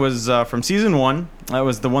 Theme song was from season 1. That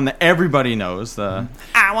was the one that everybody knows. The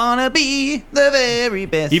I wanna be the very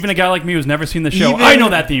best. Even a guy like me who's never seen the show, Even I know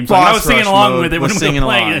that theme song. I was Boss singing Rush along mode with it when was we were singing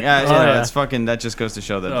playing along. it. Yeah, Oh, yeah. it's fucking. That just goes to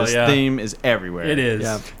show that Oh, this yeah. theme is everywhere. It is.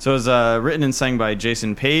 Yeah. So it was written and sang by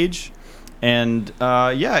Jason Page, and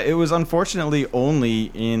it was unfortunately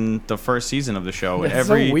only in the first season of the show. That's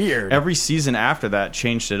so weird. Every season after that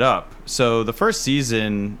changed it up. So the first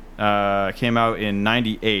season came out in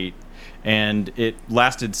 '98, and it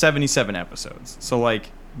lasted 77 episodes. So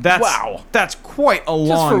like that's quite a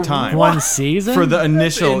long for time. One season? For the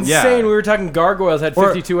initial, Insane. We were talking Gargoyles had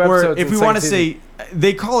 52 or episodes. if in we the want to second season. say,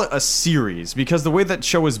 they call it a series because the way that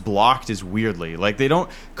show is blocked is weirdly. Like, they don't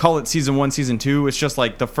call it season 1, season 2. It's just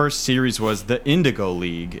like the first series was the Indigo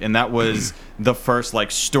League, and that was the first like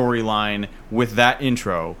storyline with that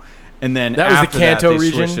intro. And then That was the after Kanto that, they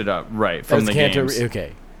region? switched it up, right, That from was the Kanto. games.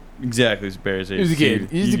 Okay. Exactly, it's Bears. It was the Kanto It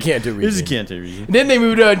was the region. Kanto region. Then they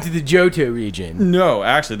moved on to the Johto region. No,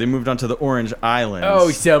 actually, they moved on to the Orange Islands.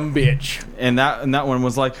 Oh, some bitch. and that one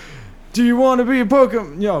was like, do you want to be a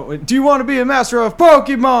Pokemon? Do you want to be a master of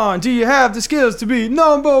Pokemon? Do you have the skills to be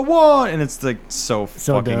number 1? And it's like so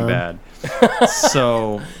fucking dumb. bad.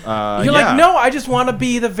 So You're like, no, I just want to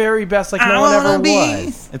be the very best, like no one ever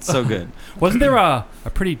was. It's so good. Wasn't there a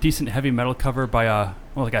pretty decent heavy metal cover by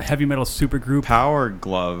like a heavy metal super group? Power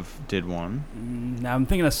Glove did one. Now I'm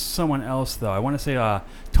thinking of someone else though. I want to say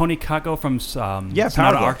Tony Kako from Power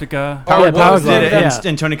Sonata Glove. Arctica. Power Glove Glove, did it, yeah.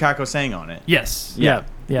 and Tony Kako sang on it. Yes. Yeah.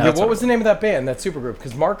 Yeah, That's what was the name of that band, that supergroup?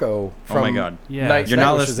 Because Marco from Oh my God. Yeah. Night, You're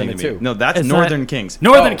not Nightwish was in listening it to me. too. No, that's It's Northern Kings.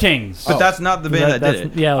 Northern Oh. Kings. But that's not the band that did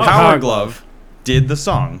it. Yeah, Power Power Glove did the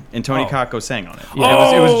song, and Tony Oh. Kako sang on it.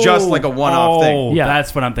 Yeah. It was just like a one-off thing. Yeah.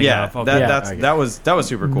 That's what I'm thinking Yeah, of. Okay. that was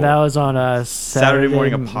super cool. That was on Saturday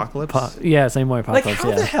Morning Apocalypse? Saturday Morning Like, Apocalypse.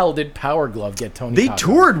 how the yeah. hell did Power Glove get Tony? They Kako?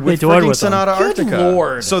 toured with They toured freaking with them. Sonata Good Arctica.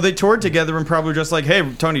 Lord. So they toured together and probably just like, hey,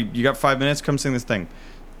 Tony, you got 5 minutes? Come sing this thing.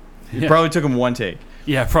 It Yeah. probably took them one take.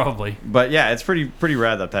 Yeah, probably. But yeah, it's pretty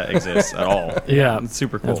rad that exists at all. Yeah. It's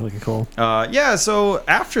super cool. That's looking cool. So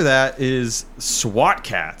after that is SWAT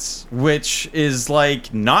Cats, which is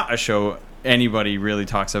like not a show anybody really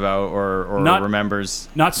talks about or Not- remembers.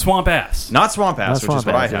 Not Swamp Ass. Not Swamp Ass, Not which is Swamp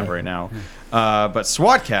what I Ass, have yeah. right now. But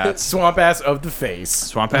SWAT Cats. Swamp ass of the face.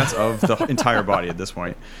 Swamp Ass of the entire body at this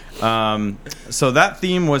point. So that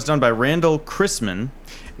theme was done by Randall Chrisman,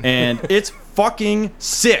 and it's fucking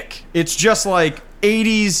sick. It's just like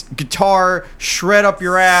 80s guitar, shred up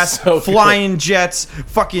your ass, So good. flying jets,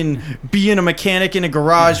 fucking being a mechanic in a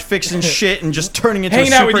garage, fixing shit, and just turning into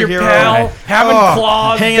Hanging a out with superhero. your pal, having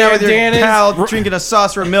claws, hanging out with your bandanas. pal, drinking a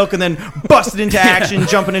saucer of milk, and then busting into action,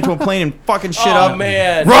 jumping into a plane and fucking shit Oh up.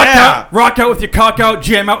 man. Rock out with your cock out,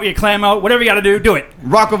 jam out with your clam out, whatever you got to do it.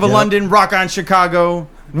 Rock over London, rock on Chicago,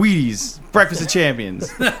 Wheaties, Breakfast of Champions.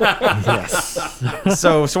 Yes.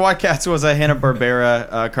 So SWAT Cats was a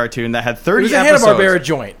Hanna-Barbera cartoon that had 30 It was a episodes. Hanna-Barbera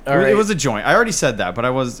joint. All right. It was a joint. I already said that, but I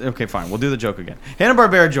was... Okay, fine. We'll do the joke again.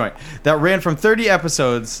 Hanna-Barbera joint that ran from 30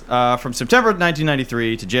 episodes from September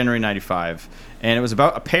 1993 to January 95. And it was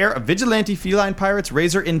about a pair of vigilante feline pirates,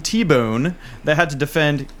 Razor and T-Bone, that had to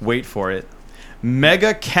defend, wait for it,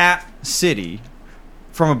 Mega Cat City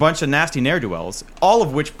from a bunch of nasty ne'er-do-wells, all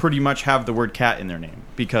of which pretty much have the word cat in their name,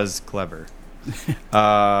 because clever.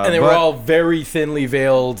 and they were all very thinly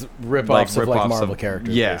veiled rip-offs of like rip-offs Marvel of-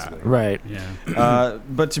 characters. yeah. Basically. Right. Yeah.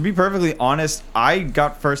 But to be perfectly honest, I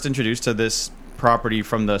got first introduced to this property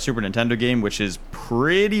from the Super Nintendo game, which is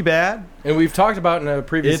pretty bad. And we've talked about in a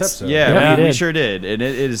previous episode. Yeah, Yeah, we we did. sure did, and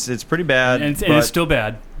it's pretty bad. And but it's still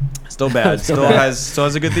bad. still bad. Still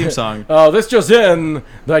has a good theme song. Oh, this just in.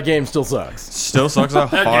 That game still sucks. Still sucks a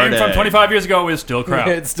That hard game from egg. 25 years ago is still crap.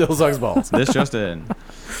 It still sucks balls. This just in.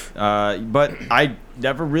 But I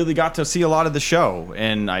never really got to see a lot of the show,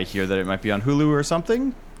 and I hear that it might be on Hulu or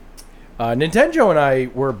something. Nintendo and I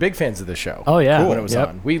were big fans of the show. Oh yeah, when it was Yep.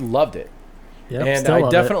 on, we loved it. Yep, And still I love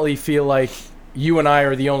it. definitely feel like you and I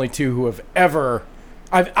are the only two who have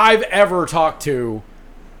I've ever talked to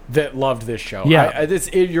that loved this show. Yeah.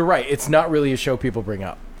 You're right. It's not really a show people bring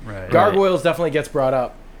up. Right. Gargoyles definitely gets brought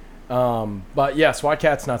up. But yeah, SWAT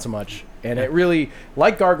Cats not so much. And it really,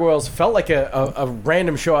 like Gargoyles, felt like a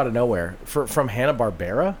random show out of nowhere from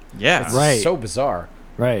Hanna-Barbera. Yeah. It's Right. so bizarre.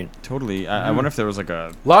 Right. Totally. I wonder if there was like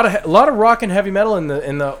a... A lot of rock and heavy metal in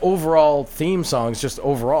the overall theme songs, just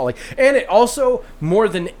overall. And it also, more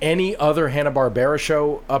than any other Hanna-Barbera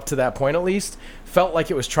show up to that point at least, felt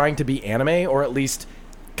like it was trying to be anime, or at least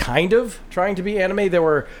kind of trying to be anime. There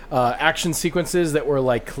were action sequences that were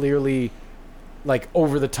like clearly like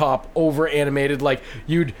over the top, over animated. Like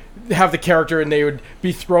you'd have the character and they would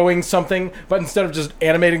be throwing something, but instead of just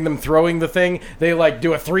animating them throwing the thing, they like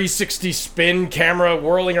do a 360 spin, camera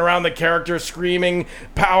whirling around the character, screaming,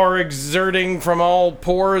 power exerting from all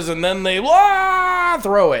pores, and then they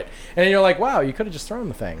throw it. And you're like, wow, you could have just thrown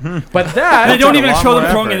the thing. But that They don't even lot show more them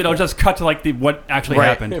throwing effort. it. It'll just cut to like what actually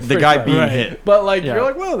happened. The guy being Right. hit. But like Yeah. you're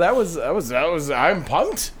like, well, that was I'm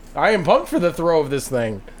pumped. I am pumped for the throw of this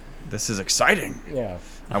thing. This is exciting. Yeah.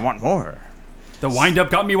 I want more. The wind up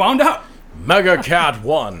got me wound up. Mega Cat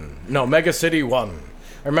 1. No, Mega City 1.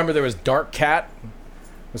 I remember there was Dark Cat. It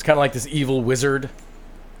was kind of like this evil wizard.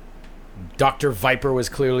 Dr. Viper was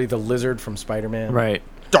clearly the lizard from Spider-Man. Right.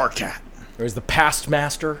 Dark Cat. There was the Past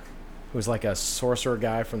Master, who was like a sorcerer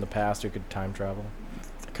guy from the past who could time travel.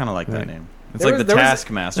 I kind of like that Right. name. It's There like was- the there was-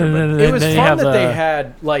 Taskmaster, And but then- It was then you fun have that they the-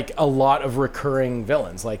 had like a lot of recurring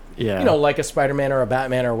villains, like Yeah. you know, like a Spider-Man or a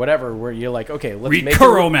Batman or whatever, where you're like, okay, let's make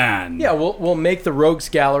Recuro Man. Yeah, we'll make the Rogues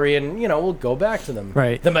Gallery, and you know we'll go back to them.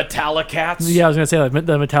 Right. The Metallicats. Yeah, I was gonna say like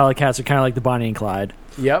the Metallic Cats are kind of like the Bonnie and Clyde.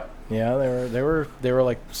 Yep. Yeah, they were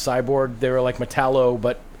like Cyborg. They were like Metallo,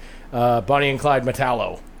 but Bonnie and Clyde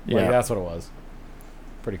Metallo. Yeah. Like, that's what it was.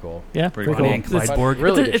 Pretty cool. Yeah, Pretty pretty cool. cool. And It's- Clydeborg.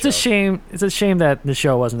 Really it's good a show. shame. It's a shame that the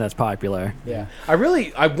show wasn't as popular. Yeah, I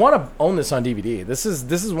want to own this on DVD. This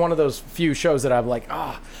is one of those few shows that I'm like,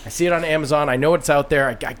 I see it on Amazon. I know it's out there.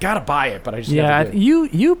 I gotta buy it, but I just Yeah, never do.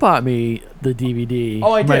 you bought me the DVD.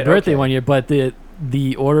 Oh, I for my did, birthday okay. one year, but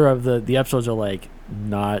the order of the episodes are like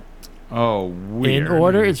not oh, weird. in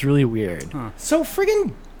order. It's really weird. So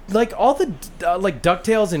friggin' like all the like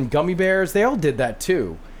Ducktales and Gummy Bears, they all did that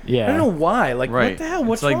too. Yeah, I don't know why. Like Right. what the hell?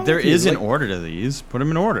 What's it's like wrong there with you? is an Like, order to these. Put them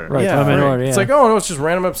in order. Right, Yeah, put 'em in right. order, It's yeah. like, oh no, it's just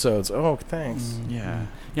random episodes. Oh, thanks. Yeah.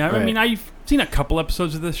 Yeah, I Right. mean, I've seen a couple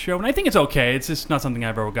episodes of this show, and I think it's okay. It's just not something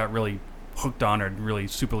I've ever got really hooked on or really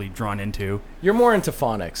superly drawn into. You're more into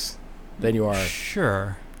phonics than you are.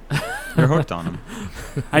 Sure. You're hooked on them.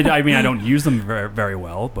 I mean, I don't use them very, very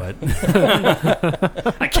well, but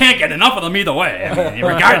I can't get enough of them either way. I mean,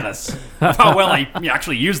 regardless of how well I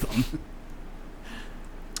actually use them.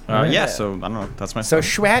 Yeah, so I don't know. That's my So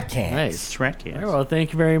story. Schwatcans. Nice. Shrek All Kids. right, well,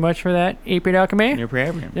 thank you very much for that, 8-Bit Alchemy. No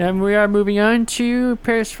problem. And we are moving on to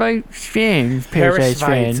Parasite Fan.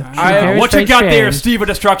 Parasite. What you Parasite got there, Fan. Steve of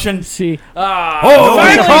Destruction? See, Oh,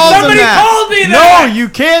 Nobody calls him that. called me No, you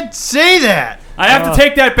can't say that. I have to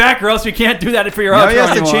take that back, or else you can't do that for your Now outro he has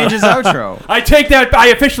to anymore. change his outro. I take that. I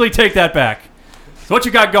officially take that back. So what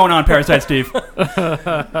you got going on, Parasite Steve? What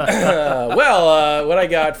I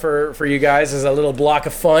got for you guys is a little block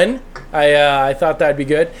of fun. I thought that'd be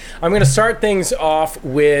good. I'm going to start things off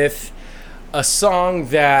with a song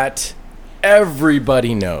that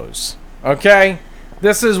everybody knows. Okay?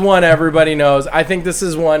 This is one everybody knows. I think this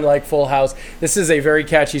is one like Full House. This is a very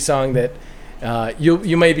catchy song that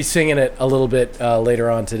you may be singing it a little bit later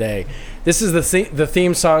on today. This is the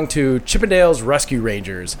theme song to Chippendales Rescue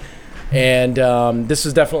Rangers. And this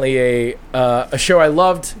is definitely a show I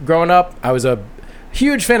loved growing up. I was a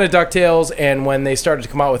huge fan of DuckTales, and when they started to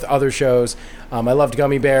come out with other shows, I loved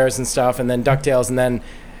Gummy Bears and stuff, and then DuckTales, and then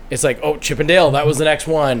it's like, oh, Chip and Dale, that was the next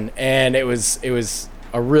one, and it was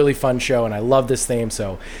a really fun show, and I love this theme.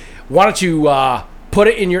 So why don't you put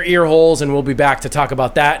it in your ear holes, and we'll be back to talk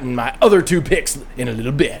about that and my other two picks in a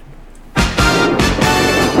little bit.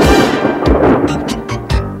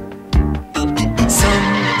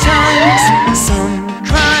 Sometimes some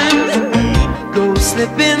crime goes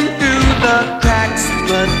slipping through the cracks,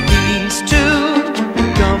 but these two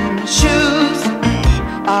gumshoes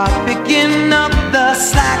are picking up the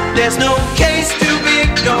slack. There's no case too big,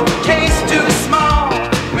 no case too small.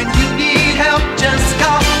 When you need help, just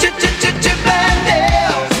call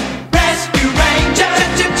Chippendales Rescue Rangers.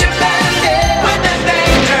 Chippendales when there's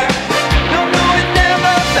danger.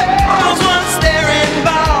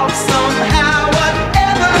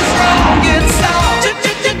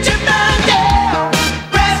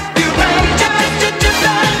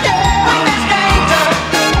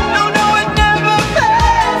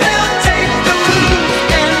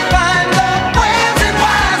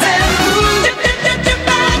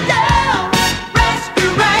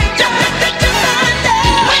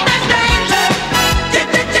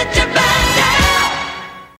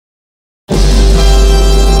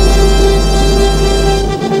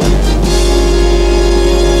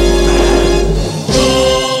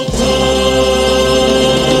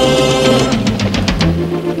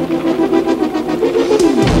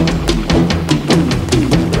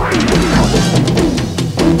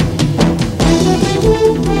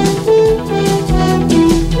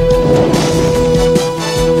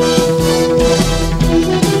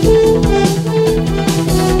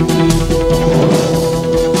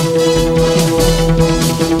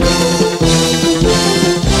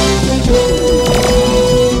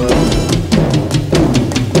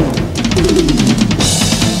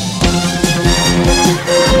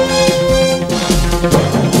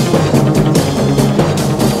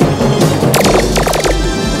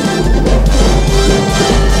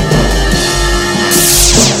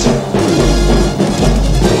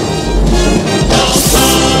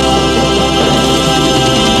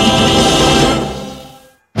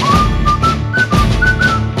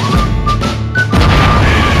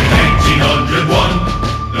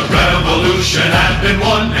 revolution had been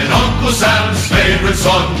won, and Uncle Sam's favorite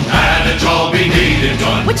son had a job he needed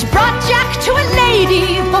done. Which brought Jack to a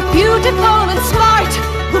lady, both beautiful and smart,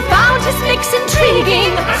 who found his mix intriguing.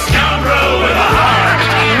 A scoundrel with a heart.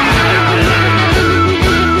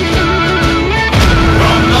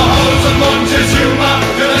 From the halls of Montezuma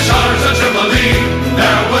to the shores of Tripoli,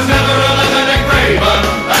 there was never a Lieutenant Graver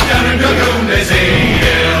that down in Dragoon they see.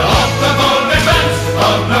 Off the golden fence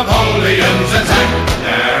of Napoleon's attack,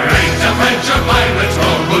 there ain't a French or pirate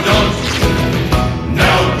who don't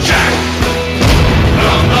know Jack.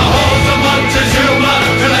 From the halls of Montezuma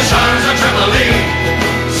to the shores of Tripoli,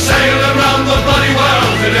 sailing round the bloody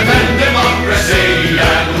world to defend democracy.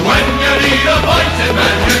 And when you need a fighting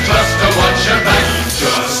man, you trust to watch your back.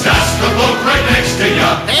 Just ask the bloke right next to you.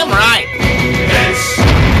 Damn right. It's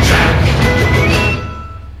Jack.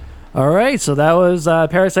 All right, so that was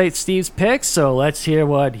Parasite Steve's picks. So let's hear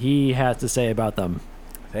what he has to say about them.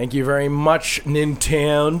 Thank you very much,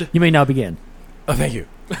 Nintendo. You may now begin. Oh, thank you.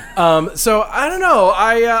 So I don't know.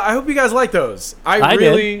 I hope you guys like those. I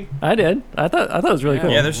did. I thought it was really cool.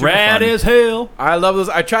 Yeah, they're super Rad fun. as hell. I love those.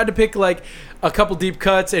 I tried to pick like a couple deep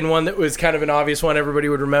cuts and one that was kind of an obvious one everybody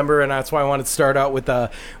would remember, and that's why I wanted to start out with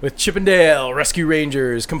Chip and Dale Rescue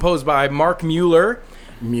Rangers, composed by Mark Mueller.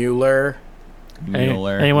 Anyone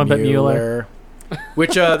but Mueller.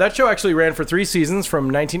 Which that show actually ran for 3 seasons from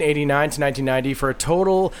 1989 to 1990 for a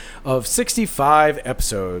total of 65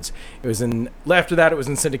 episodes. After that it was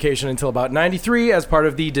in syndication until about 93 as part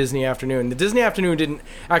of the Disney Afternoon. The Disney Afternoon didn't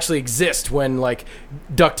actually exist when like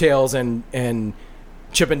DuckTales and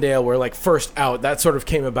Chip and Dale were like first out. That sort of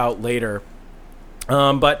came about later.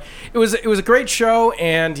 But it was a great show,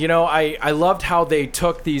 and you know I loved how they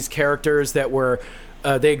took these characters that were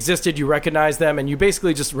they existed, you recognize them, and you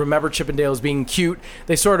basically just remember Chip and Dale as being cute.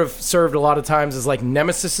 They sort of served a lot of times as like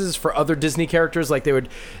nemesises for other Disney characters. Like they would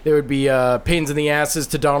be pains in the asses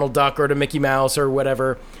to Donald Duck or to Mickey Mouse or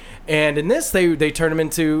whatever. And in this, they turned them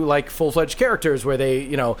into like full-fledged characters where they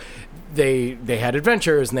had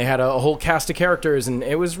adventures and they had a whole cast of characters, and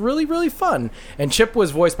it was really, really fun. And Chip was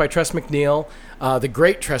voiced by Tress MacNeille, the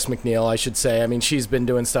great Tress MacNeille, I should say. I mean, she's been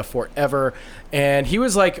doing stuff forever. And he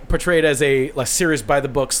was like portrayed as a serious by the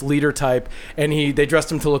books leader type, and they dressed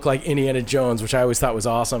him to look like Indiana Jones, which I always thought was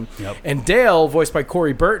awesome. Yep. And Dale, voiced by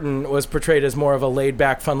Corey Burton, was portrayed as more of a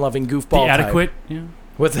laid-back, fun-loving goofball The type. Adequate. Yeah.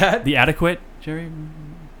 What's that? The Adequate, Jerry?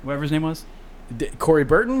 Whatever his name was? Corey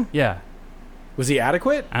Burton? Yeah. Was he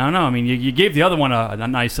adequate? I don't know. I mean, you gave the other one a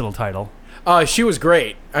nice little title. She was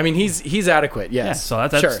great. I mean, he's adequate. Yes. Yeah, so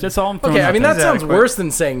that's sure. that's all I'm throwing Okay, out I mean there. that sounds adequate. worse than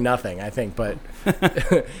saying nothing. I think, but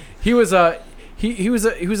he was a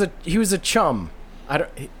chum.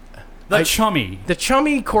 The chummy. The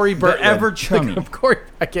chummy Corey Burton. ever chummy. Corey,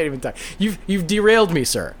 I can't even talk. You've derailed me,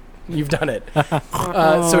 sir. You've done it.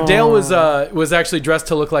 So Dale was actually dressed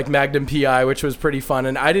to look like Magnum PI, which was pretty fun.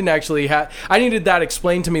 And I didn't actually I needed that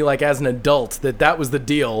explained to me like as an adult that was the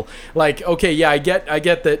deal. Like, okay, yeah, I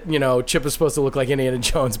get that, you know, Chip was supposed to look like Indiana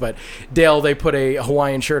Jones, but Dale, they put a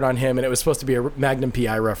Hawaiian shirt on him and it was supposed to be a Magnum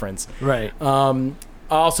PI reference. Right.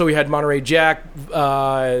 Also, we had Monterey Jack,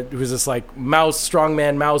 who was this like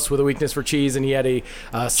strongman mouse with a weakness for cheese, and he had a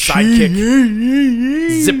sidekick,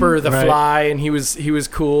 Zipper the Fly, and he was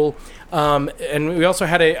cool. And we also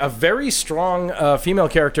had a very strong female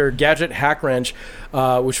character, Gadget Hackwrench,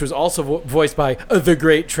 which was also voiced by the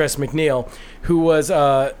great Tress MacNeille, who was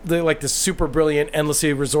the super brilliant,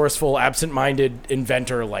 endlessly resourceful, absent-minded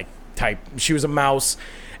inventor like type. She was a mouse.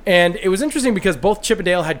 And it was interesting because both Chip and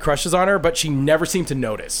Dale had crushes on her, but she never seemed to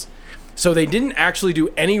notice. So they didn't actually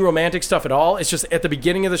do any romantic stuff at all. It's just at the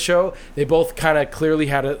beginning of the show, they both kind of clearly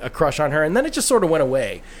had a crush on her, and then it just sort of went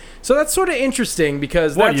away. So that's sort of interesting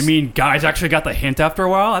because What, you mean guys actually got the hint after a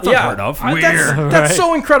while? That's unheard of. Weird. That's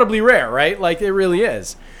so incredibly rare, right? Like, it really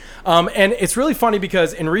is. And it's really funny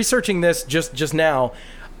because in researching this just now,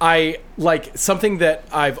 I like something that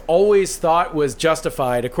I've always thought was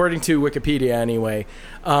justified, according to Wikipedia anyway,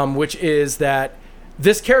 which is that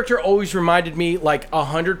this character always reminded me like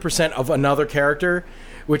 100% of another character,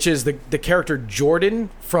 which is the character Jordan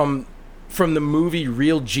from the movie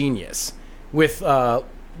Real Genius with Val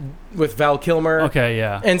Kilmer. Okay,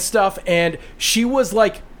 yeah. And stuff. And she was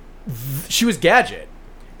like, she was Gadget.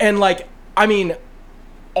 And like, I mean,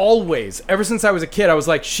 always, ever since I was a kid, I was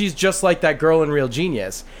like, she's just like that girl in Real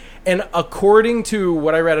Genius. And according to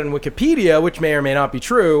what I read on Wikipedia, which may or may not be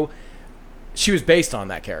true, she was based on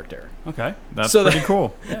that character. Okay. That's pretty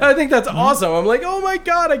cool. I think that's awesome. I'm like, oh my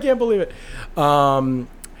God, I can't believe it.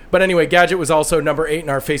 But anyway, Gadget was also number 8 in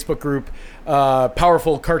our Facebook group.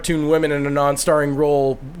 Powerful cartoon women in a non-starring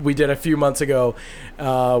role we did a few months ago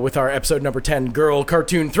with our episode number 10, Girl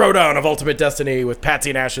Cartoon Throwdown of Ultimate Destiny with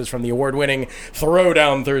Patsy and Ashes from the award-winning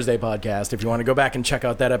Throwdown Thursday podcast. If you want to go back and check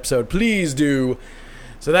out that episode, please do.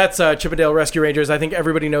 So that's Chippendale Rescue Rangers. I think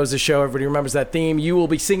everybody knows the show. Everybody remembers that theme. You will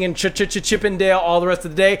be singing Chippendale all the rest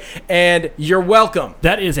of the day, and you're welcome.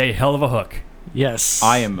 That is a hell of a hook. Yes.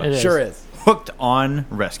 I am Sure is. hooked on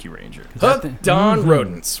Rescue Ranger. Hooked on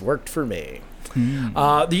rodents. Worked for me.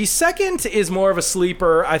 The second is more of a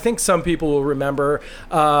sleeper. I think some people will remember,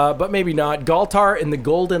 but maybe not. Galtar and the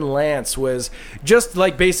Golden Lance was just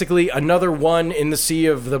like basically another one in the sea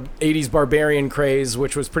of the 80s barbarian craze,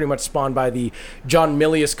 which was pretty much spawned by the John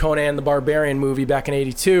Milius Conan the Barbarian movie back in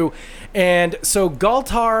 82. And so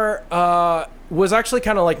Galtar was actually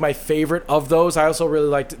kind of like my favorite of those. I also really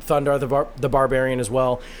liked Thundar the Barbarian as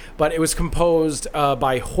well. But it was composed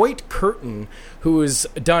by Hoyt Curtin, who has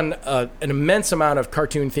done an immense amount of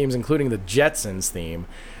cartoon themes, including the Jetsons theme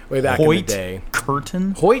way back in the day.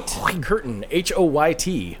 Curtin? Hoyt Curtin,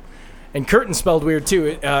 Hoyt. And Curtin spelled weird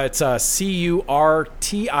too. It's Curtin.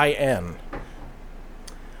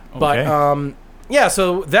 But yeah,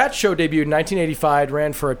 so that show debuted in 1985,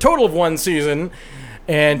 ran for a total of 1 season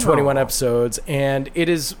and 21 episodes, and it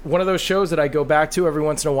is one of those shows that I go back to every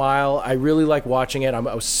once in a while. I really like watching it. I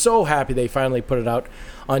was so happy they finally put it out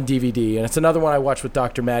on DVD, and it's another one I watched with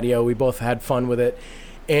Dr. Matteo. We both had fun with it,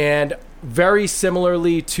 and very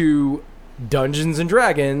similarly to Dungeons and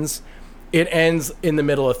Dragons, it ends in the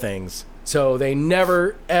middle of things. So they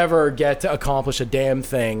never, ever get to accomplish a damn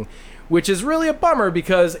thing, which is really a bummer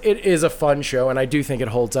because it is a fun show, and I do think it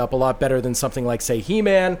holds up a lot better than something like, say,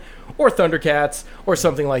 He-Man or Thundercats or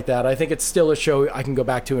something like that. I think it's still a show I can go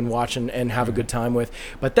back to and watch and have a good time with.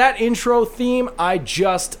 But that intro theme, I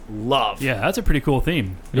just love. Yeah, that's a pretty cool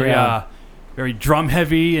theme. Very, Yeah. very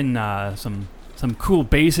drum-heavy and some cool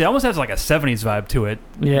bass. It almost has like a 70s vibe to it.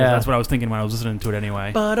 Yeah. That's what I was thinking when I was listening to it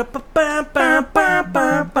anyway.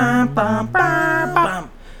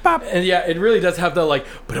 And yeah, it really does have the like,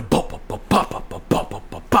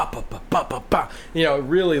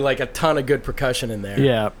 really like a ton of good percussion in there.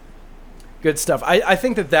 Yeah. Good stuff. I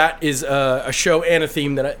think that is a show and a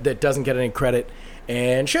theme that doesn't get any credit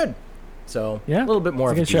and should. So Yeah, a little bit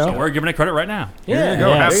more of a it's a good show. detail. We're giving it credit right now. Yeah,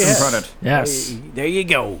 Go, have Yes. some credit. Yes. There you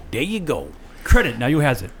go. There you go. Credit, now you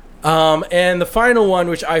has it. And the final one,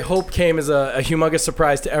 which I hope came as a humongous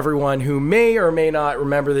surprise to everyone who may or may not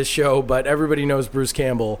remember this show, but everybody knows Bruce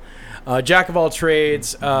Campbell. Jack of all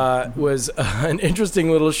Trades was an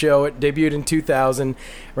interesting little show. It debuted in 2000,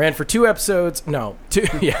 ran for 2 episodes. No, 2.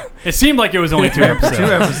 Yeah, It seemed like it was only 2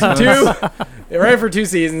 episodes. 2. It ran for 2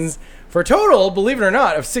 seasons for a total, believe it or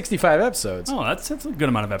not, of 65 episodes. Oh, that's a good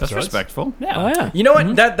amount of That's episodes. respectful. Yeah. Oh, yeah. You know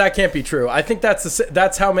what? That can't be true. I think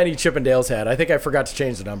that's how many Chippendales had. I think I forgot to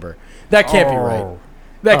change the number. That can't be right.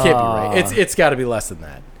 That can't be right. It's got to be less than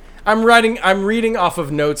that. I'm reading off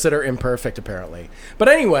of notes that are imperfect, apparently. But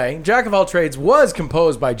anyway, Jack of all Trades was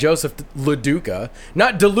composed by Joseph LaDuca,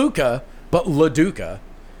 not DeLuca, but LaDuca.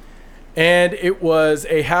 And it was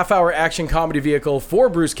a half-hour action comedy vehicle for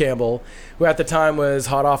Bruce Campbell, who at the time was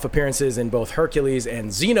hot off appearances in both Hercules and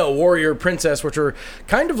Xena Warrior Princess, which were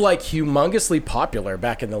kind of like humongously popular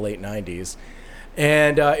back in the late 90s.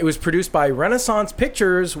 And it was produced by Renaissance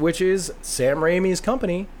Pictures, which is Sam Raimi's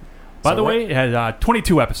company. By the way, it had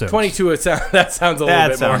 22 episodes. 22, that sounds a little That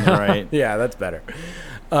bit sounds more. right. Yeah, that's better.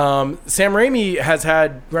 Sam Raimi has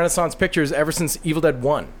had Renaissance Pictures ever since Evil Dead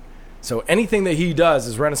 1. So anything that he does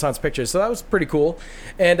is Renaissance Pictures. So that was pretty cool.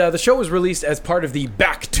 And the show was released as part of the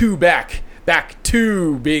Back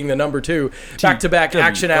to being the number 2, back-to-back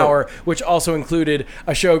action hour, which also included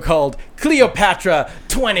a show called Cleopatra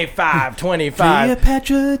 2525.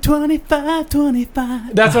 Cleopatra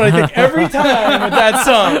 2525. That's what I think every time with that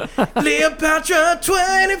song. Cleopatra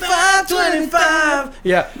 2525.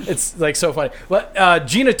 Yeah, it's like so funny. But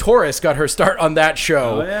Gina Torres got her start on that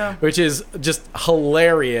show, which is just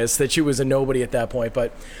hilarious that she was a nobody at that point.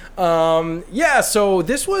 But yeah, so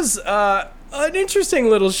this was an interesting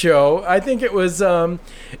little show. I think it was a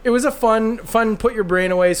fun put your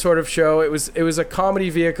brain away sort of show. It was a comedy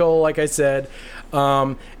vehicle, like I said.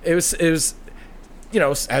 It was as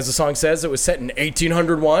the song says, it was set in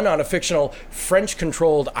 1801 on a fictional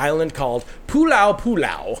French-controlled island called Pulau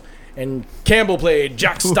Pulau. And Campbell played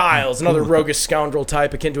Jack Styles, another roguish scoundrel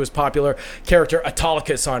type akin to his popular character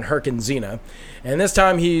Autolycus on Herc and Xena. And this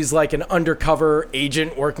time he's like an undercover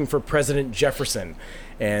agent working for President Jefferson.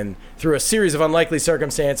 And through a series of unlikely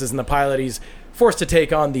circumstances in the pilot, he's forced to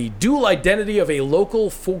take on the dual identity of a local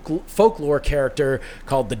folklore character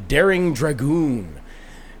called the Daring Dragoon.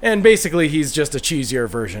 And basically, he's just a cheesier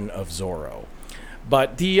version of Zorro.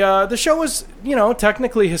 But the show was,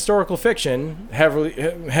 technically historical fiction,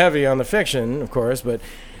 heavy on the fiction, of course, but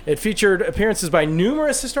it featured appearances by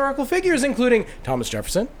numerous historical figures, including Thomas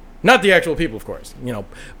Jefferson. Not the actual people, of course.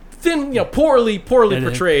 Thin, poorly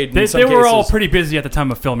portrayed. They were all pretty busy at the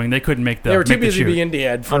time of filming. They couldn't make the. They were too make the busy shoot. being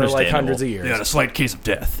dead for like hundreds of years. They had a slight case of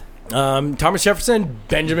death. Thomas Jefferson,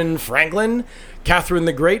 Benjamin Franklin, Catherine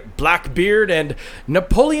the Great, Blackbeard, and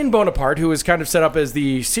Napoleon Bonaparte, who was kind of set up as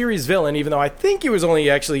the series villain, even though I think he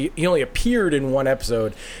only appeared in one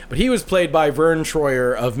episode. But he was played by Vern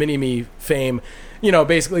Troyer of Mini-Me fame,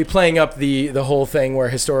 basically playing up the whole thing where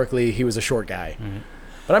historically he was a short guy. Mm-hmm.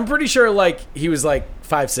 But I'm pretty sure he was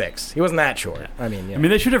 5'6". He wasn't that short. I mean,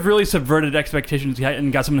 they should have really subverted expectations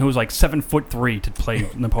and got someone who was 7'3" to play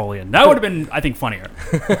Napoleon. That would have been, I think, funnier.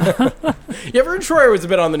 Yeah, Vern Troyer was a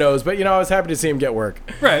bit on the nose, but I was happy to see him get work.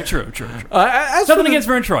 Right, true. Nothing against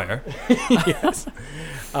Vern Troyer. Yes.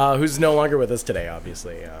 Who's no longer with us today,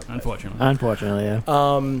 obviously. Unfortunately,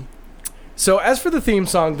 yeah. So as for the theme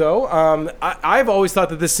song, though, I've always thought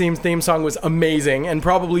that this theme song was amazing and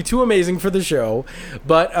probably too amazing for the show,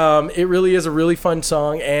 but it really is a really fun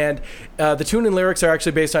song, and the tune and lyrics are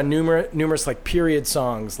actually based on numerous period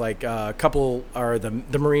songs, a couple are the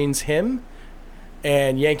Marines Hymn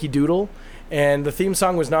and Yankee Doodle, and the theme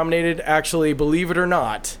song was nominated, actually, believe it or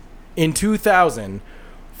not, in 2000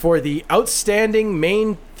 for the Outstanding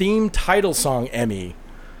Main Theme Title Song Emmy.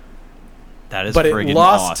 That is but it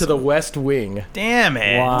lost awesome. to The West Wing. Damn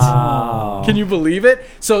it. Wow. Can you believe it?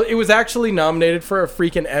 So it was actually nominated for a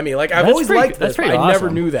freaking Emmy. I've always liked this, but I never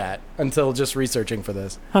knew that until just researching for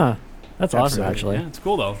this. Huh. That's awesome, actually. Yeah, it's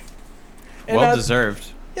cool, though. And, well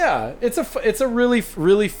deserved. Yeah, it's a really,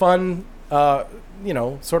 really fun,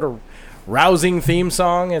 sort of rousing theme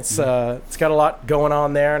song. It's got a lot going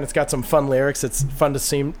on there, and it's got some fun lyrics. It's fun to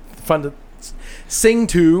sing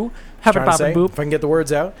to. If I can get the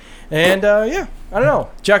words out. And I don't know.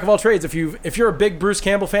 Jack of all trades. If you're a big Bruce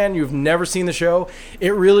Campbell fan, you've never seen the show,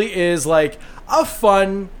 it really is a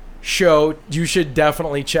fun show you should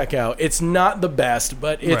definitely check out. It's not the best,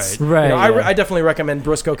 but it's right. I definitely recommend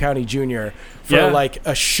Briscoe County Jr. for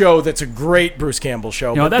a show that's a great Bruce Campbell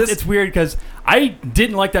show. It's weird because I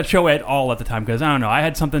didn't like that show at all at the time because I don't know, I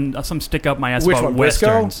had some stick up my ass Which about one, Briscoe?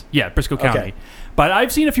 westerns. Yeah, Briscoe County. Okay. But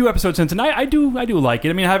I've seen a few episodes since, and I do like it.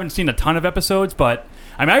 I mean, I haven't seen a ton of episodes, but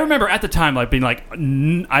I remember at the time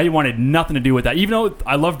being I wanted nothing to do with that. Even though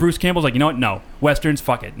I love Bruce Campbell's, you know what? No, westerns,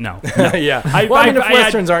 fuck it, no. Yeah. If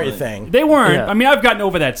westerns aren't your thing, they weren't. Yeah. I mean, I've gotten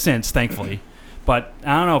over that since, thankfully. But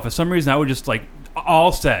I don't know, for some reason I was just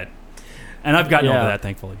all set, and I've gotten over that,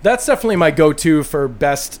 thankfully. That's definitely my go-to for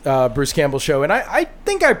best Bruce Campbell show, and I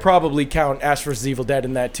think I probably count Ash vs. Evil Dead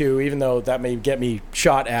in that too, even though that may get me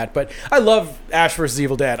shot at. But I love Ash vs.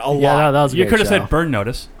 Evil Dead a lot. Yeah, that was a You great could have show. said Burn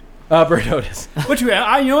Notice. Burn Notice. Which you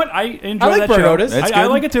know what? I enjoy I like that Burn show. Notice. I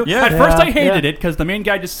like it too. Yeah. At first, I Yeah, hated it because the main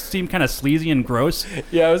guy just seemed kind of sleazy and gross.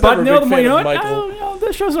 Yeah, I was But never a the big more fan you know of what? Michael.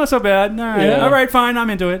 This show's not so bad. All right, Yeah. all right, fine. I'm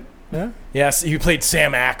into it. Yes, you played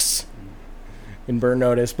Sam Axe in Burn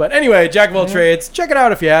Notice. But anyway, Jack of all trades. Check it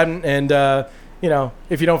out if you hadn't. And,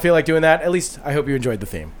 if you don't feel like doing that, at least I hope you enjoyed the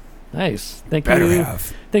theme. Nice. Thank you.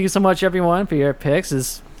 Thank you so much, everyone, for your picks.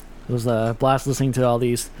 It was a blast listening to all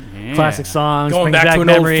these classic songs. Going brings back to an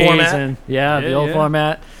old memories format. And, the old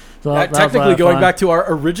format. So that was a lot Technically of going fun. back to our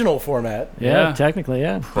original format. Yeah, technically,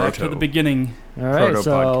 yeah. Back to the beginning. All right,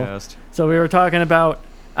 Proto-podcast. so we were talking about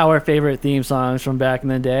our favorite theme songs from back in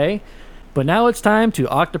the day, but now it's time to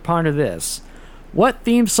Octoponder this. What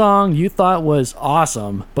theme song you thought was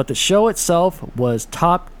awesome, but the show itself was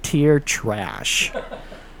top-tier trash?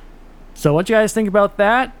 So what do you guys think about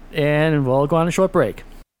that? And we'll go on a short break.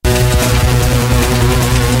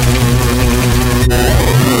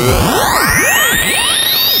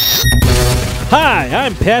 Hi,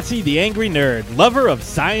 I'm Patsy the Angry Nerd, lover of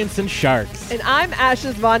science and sharks. And I'm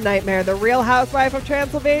Ashes Von Nightmare, the Real Housewife of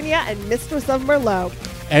Transylvania and Mistress of Merlot.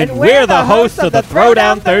 And we're the hosts of the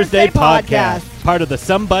Throwdown Thursday podcast, part of the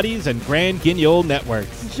Some Buddies and Grand Guignol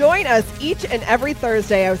networks. Join us each and every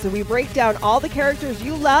Thursday as we break down all the characters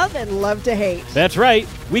you love and love to hate. That's right.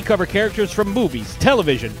 We cover characters from movies,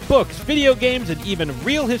 television, books, video games, and even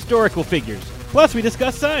real historical figures. Plus, we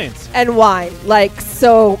discuss science. And wine. Like,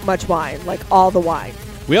 so much wine. Like, all the wine.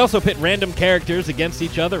 We also pit random characters against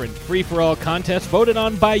each other in free-for-all contests voted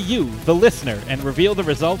on by you, the listener, and reveal the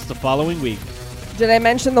results the following week. Did I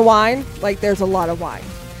mention the wine? Like, there's a lot of wine.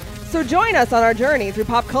 So join us on our journey through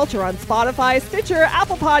pop culture on Spotify, Stitcher,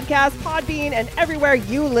 Apple Podcasts, Podbean, and everywhere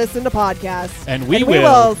you listen to podcasts. And we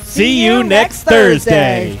will see you next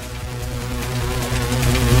Thursday.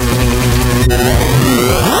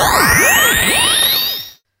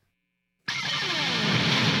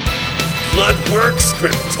 Bloodworks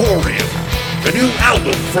Scriptorium, the new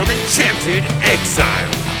album from Enchanted Exile.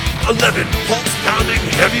 11 pulse-pounding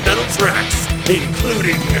heavy metal tracks,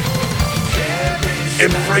 including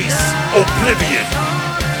Embrace Oblivion,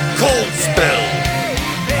 Cold Spell,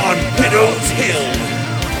 On Widow's Hill,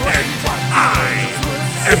 and I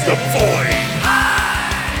Am the Void.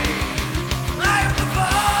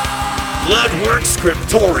 Bloodworks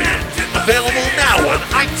Scriptorium, available now on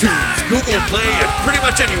iTunes, Google Play, and pretty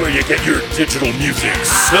much anywhere you get your digital music.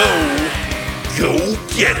 So, go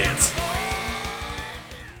get it.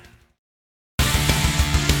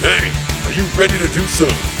 Hey, are you ready to do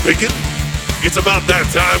some thinking? It's about that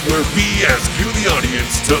time where we ask you, the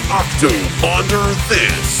audience, to Octo-Ponder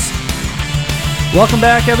this. Welcome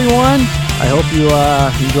back, everyone. I hope you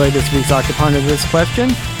enjoyed this week's Octo-Ponder This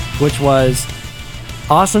question, which was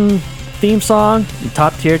awesome theme song and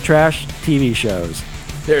top-tier trash TV shows.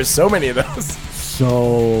 There's so many of those.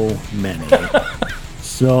 So many.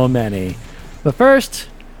 So many. But first,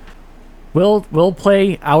 we'll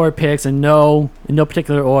play our picks in no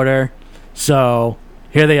particular order. So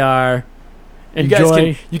here they are.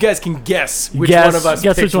 Enjoy. You guys can guess which one of us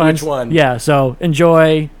picked which one. Yeah, so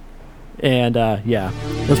enjoy. And yeah,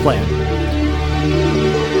 let's play it.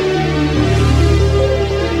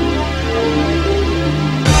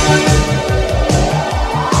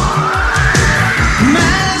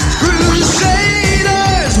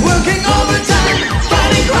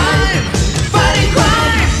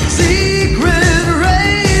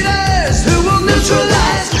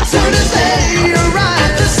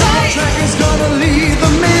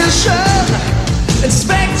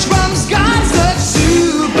 Spectrum's got such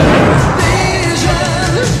supervision.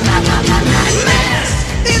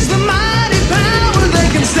 Is the mighty power that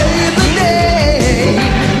can save the day.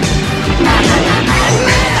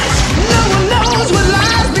 No one knows what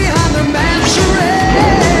lies behind the mad charades.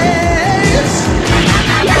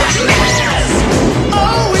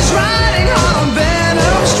 Always riding on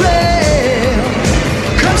Venom's trail.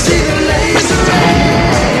 Come see the laser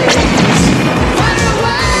rays. Find a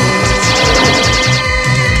way.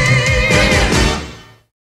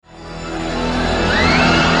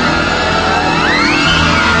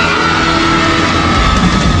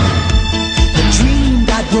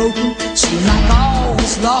 Broken, seemed like all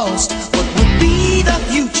was lost. What would be the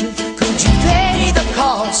future? Could you pay the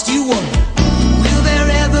cost? You wonder, will there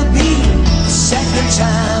ever be a second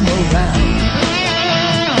time around?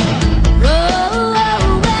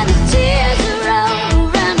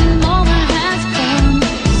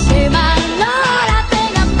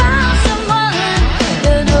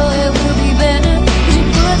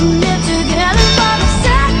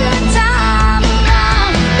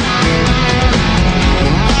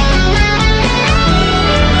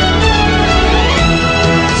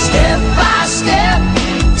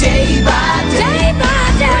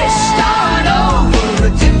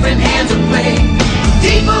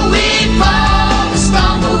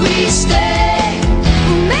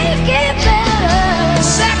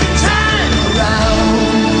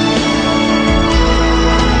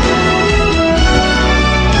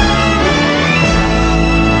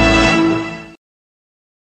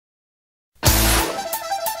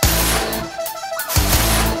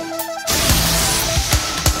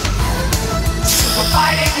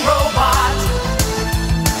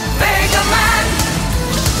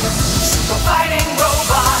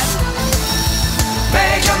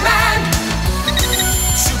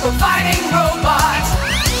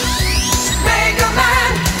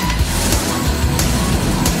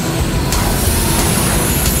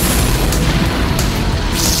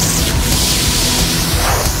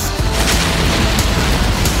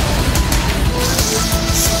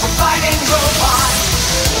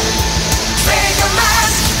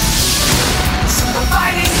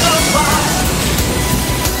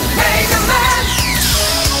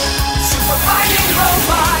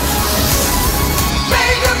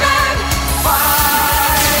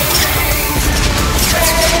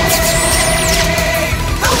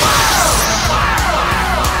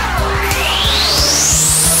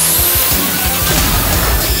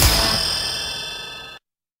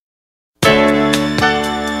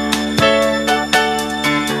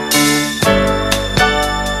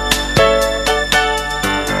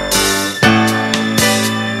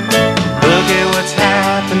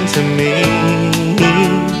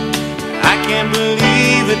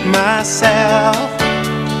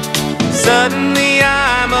 Suddenly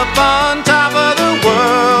I'm up on top of the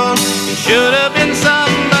world. It should have been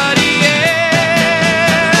somebody else.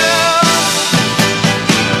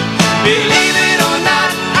 Believe it or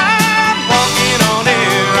not, I'm walking on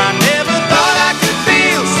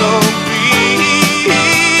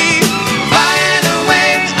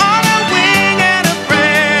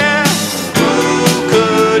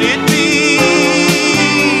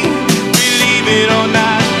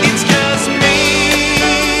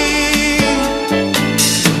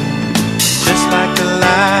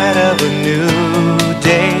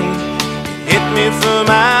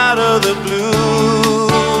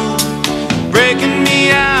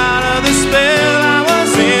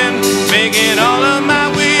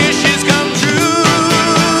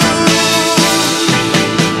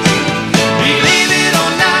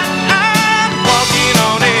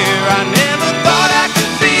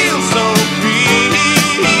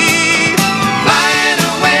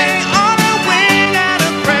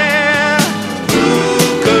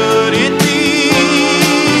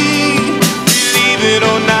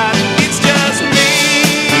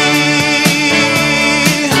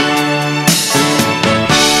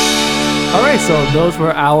so those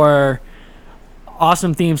were our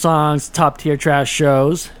awesome theme songs, top tier trash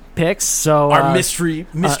shows picks. So Our mystery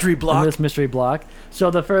block. This mystery block.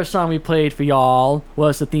 So the first song we played for y'all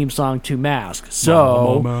was the theme song to Mask.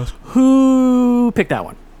 So who picked that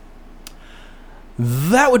one?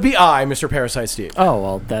 That would be I, Mr. Parasite Steve. Oh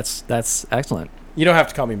well, that's excellent. You don't have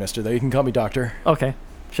to call me Mister, though. You can call me Doctor. Okay,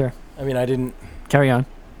 sure. I mean, I didn't Carry on.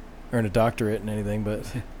 earn a doctorate in anything, but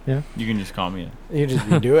Yeah. You can just call me it. you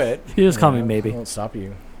can do it. You just call me maybe. I won't stop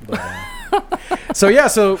you. But,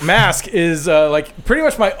 so Mask is like pretty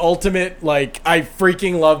much my ultimate. Like, I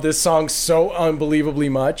freaking love this song so unbelievably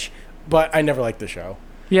much, but I never liked the show.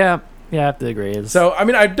 Yeah, I have to agree. So I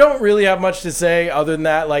mean, I don't really have much to say other than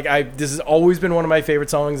that. Like, this has always been one of my favorite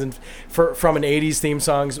songs, and from an '80s theme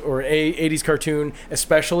songs or a '80s cartoon,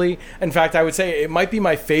 especially. In fact, I would say it might be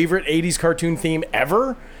my favorite '80s cartoon theme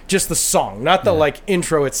ever. Just the song, not the like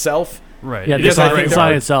intro itself. Right. Yeah, the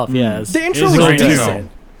song itself. Yeah, the intro is was great decent.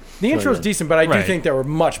 too. The intro is decent, but I do Right. think there were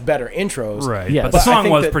much better intros. Right. Yes. But the I song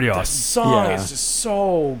think was that pretty The awesome. song Yeah. is just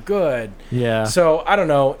so good. Yeah. So I don't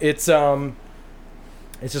know. It's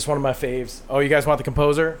just one of my faves. Oh, you guys want the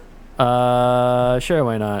composer? Sure,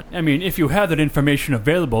 why not? I mean, if you have that information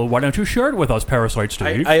available, why don't you share it with us, Parasite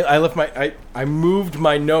Steve? I left I moved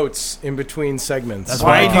my notes in between segments. That's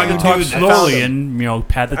why I do tried to you talk do that? slowly and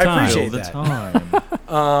pad the I time. appreciate the that.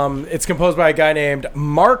 time. It's composed by a guy named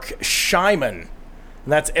Mark Scheiman.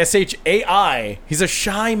 And that's Shai. He's a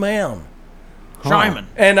shy man. Scheiman.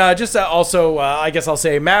 And also, I guess I'll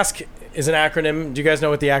say MASK is an acronym. Do you guys know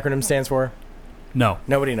what the acronym stands for? No.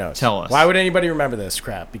 Nobody knows. Tell us. Why would anybody remember this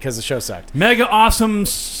crap? Because the show sucked. Mega awesome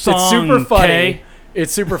song. It's super funny. K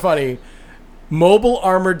It's super funny. Mobile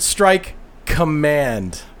Armored Strike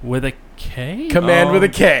Command. with a K? Command with a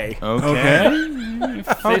K. Okay.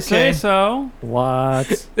 If they say so.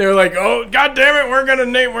 What? They were like, oh, God damn it, we're going to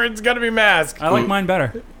name where it's going to be MASK. I like mine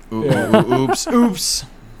better. Oops.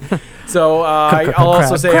 So I'll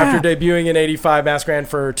also say crap. after debuting in 85, MASK ran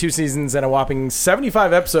for 2 seasons and a whopping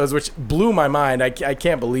 75 episodes, which blew my mind. I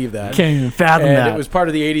can't believe that. Can't even fathom and that. it was part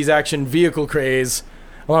of the 80s action vehicle craze,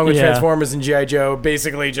 along with Yeah. Transformers and G.I. Joe,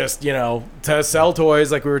 basically just, to sell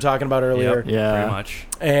toys like we were talking about earlier. Yep, Yeah. Pretty much.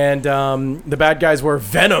 And the bad guys were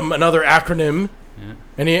Venom, another acronym. Yeah.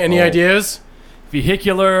 Any ideas?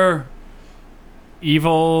 Vehicular,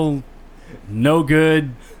 evil, no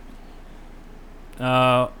good,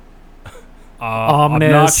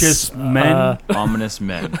 obnoxious men. Ominous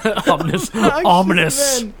men.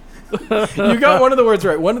 Ominous. You got one of the words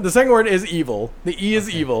right. The second word is evil. The E is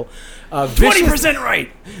evil. 20%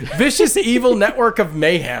 right. Vicious evil network of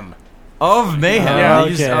mayhem. Of mayhem. Yeah, They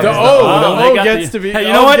use- okay. The oh, O, they the O got gets the- to be. Hey, you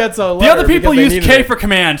O know what? Gets a The letter other people because they use needed K it. for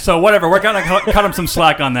command, so whatever. We're gonna cut them some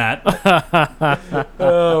slack on that.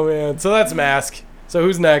 Oh man, so that's MASK. So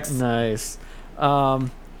who's next? Nice. So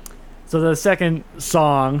the second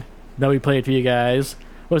song that we played for you guys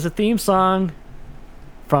was a theme song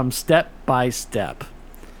from Step by Step.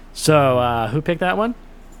 So who picked that one?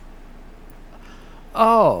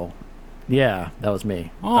 Oh, yeah, that was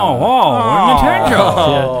me. Oh, whoa,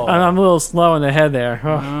 Nintendo. Yeah, I'm a little slow in the head there.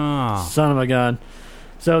 Oh, Ah. son of a gun.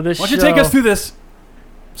 So this Why don't you take us through this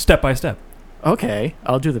step by step? Okay,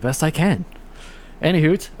 I'll do the best I can.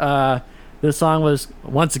 Anywho, this song was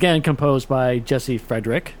once again composed by Jesse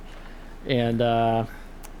Frederick, and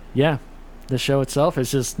yeah, the show itself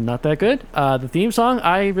is just not that good. The theme song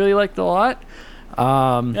I really liked a lot.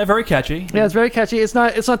 Yeah, very catchy. Yeah, it's very catchy. It's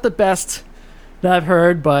not the best that I've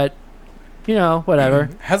heard, but whatever.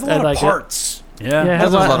 Has a I lot like of it. parts. Yeah, it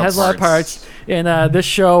has a lot of parts. And this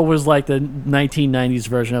show was like the 1990s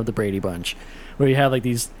version of the Brady Bunch, where you have like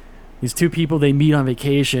these two people, they meet on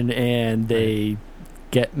vacation and they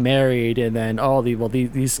get married, and then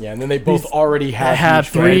these Yeah, and then they both already have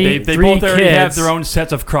huge three They three both already kids. have their own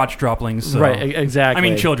sets of crotch droplings. So. Right, exactly. I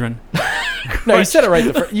mean, children. No, you said it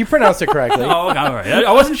right. You pronounced it correctly. Oh, okay, all right.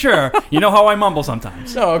 I wasn't sure. You know how I mumble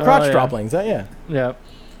sometimes. No, crotch yeah. droplings. Yeah. Yeah.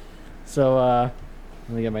 So let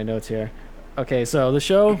me get my notes here. Okay, so the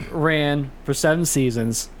show ran for 7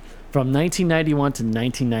 seasons from 1991 to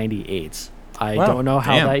 1998. I Wow. don't know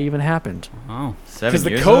how Damn. that even happened. Oh. Because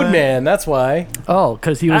the Code Man, that's why. Oh,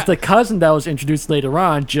 because he was the cousin that was introduced later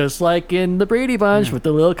on, just like in the Brady Bunch, with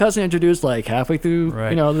the little cousin introduced like halfway through,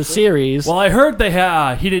 Right. the series. Well, I heard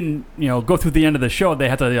he didn't, go through the end of the show. They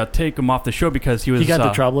had to take him off the show because he was. He got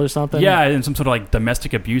into trouble or something? Yeah, in some sort of like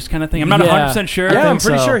domestic abuse kind of thing. I'm not 100% sure. Yeah, I'm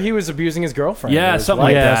pretty so. sure he was abusing his girlfriend. Yeah, or his something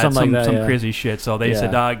wife. like that. something like that, Some yeah. crazy shit. So they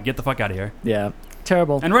Yeah. said, get the fuck out of here. Yeah,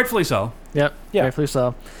 terrible. And rightfully so. Yep, Yeah. rightfully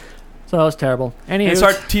so. So that was terrible. And Anywho,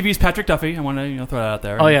 start TV's Patrick Duffy. I want to throw that out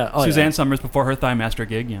there. Oh, yeah. Oh, Suzanne yeah. Summers before her Thigh Master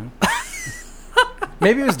gig.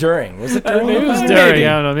 Maybe it was during. Was it during? Maybe it was during. Maybe.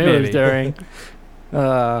 I don't know. Maybe it was during.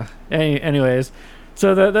 Anyways,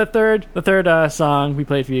 so the third song we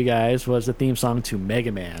played for you guys was the theme song to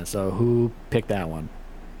Mega Man. So who picked that one?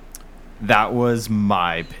 That was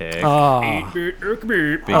my pick. Oh, Big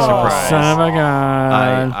surprise. son of a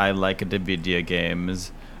gun! I like the video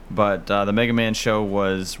games, but the Mega Man show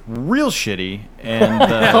was real shitty, and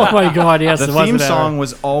Oh my god! Yes, the it theme wasn't song ever.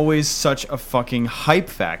 was always such a fucking hype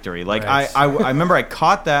factory. Like Right. I remember I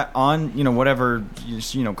caught that on whatever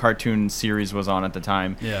cartoon series was on at the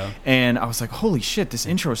time. Yeah. And I was like, holy shit, this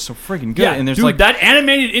intro is so friggin' good. Yeah, and there's dude, like that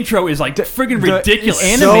animated intro is like friggin' the ridiculous.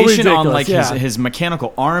 animation on ridiculous, like yeah. his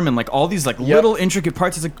mechanical arm and like all these like little intricate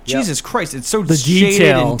parts. It's like Jesus Christ, it's so The shaded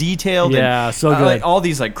detail. and detailed. Yeah, and, so good. like all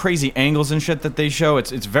these like crazy angles and shit that they show.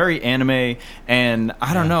 It's very anime, and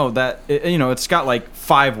I don't know that it's got like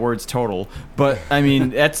 5 words total, but I mean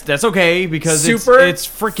that's okay because Super it's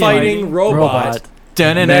freaking fighting robot.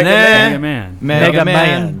 Mega Mega Man. Mega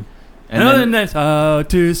Man. And other than that, how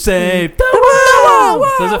to save the world.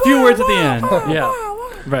 There's a few words at the end.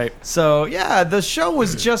 Yeah, right. So yeah, the show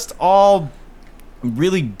was just all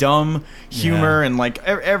really dumb humor, and like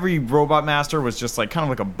every robot master was just like kind of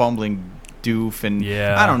like a bumbling doof, and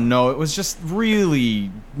I don't know, it was just really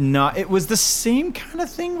not. It was the same kind of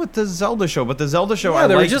thing with the Zelda show, but the Zelda show I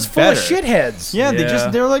they were liked just full better. of shitheads. Yeah,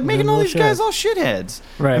 they were like making all these guys Bullshit. all shitheads.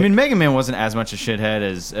 Right. I mean, Mega Man wasn't as much a shithead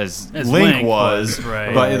as Link Link was, was,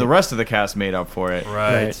 right. but the rest of the cast made up for it.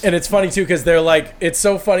 Right. And it's funny too because they're like, it's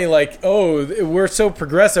so funny. Like, oh, we're so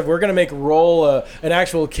progressive. We're gonna make Roll an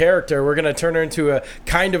actual character. We're gonna turn her into a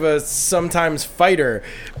kind of a sometimes fighter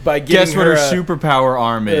by giving Guess what her a superpower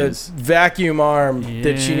arm is? vacuum arm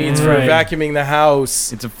that she needs for Right. vacuuming the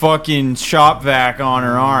house. It's a fucking shop vac on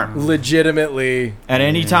her arm. Legitimately, At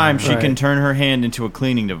any time, she Right. can turn her hand into a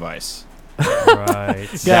cleaning device. Right.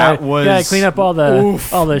 That was gotta clean up all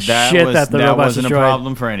the shit that the robots wasn't destroyed. a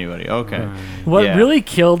problem for anybody. Okay, What Yeah. really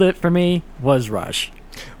killed it for me was Rush.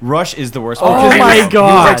 Rush is the worst. Oh because my he was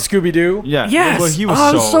God. like Scooby Doo. Yeah. Yes. Well, he was Oh,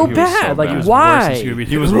 it so, was so he bad. Like, bad. why?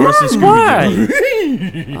 He was worse than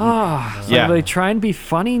Scooby-Doo. Why? Yeah. Like, they try and be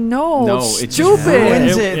funny? No, No, it's it just stupid.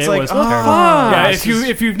 ruins it. It's like, was oh, terrible. fuck. Yeah, it's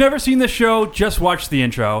if you've never seen the show, just watch the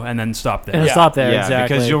intro and then stop there. And stop there, yeah,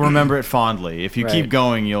 exactly. because you'll remember it fondly. If you Right. keep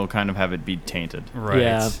going, you'll kind of have it be tainted. Right.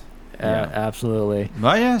 Yeah, Yeah. absolutely.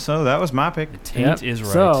 But yeah, so that was my pick. Taint Yep. is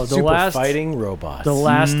right. So the Super last fighting robots. the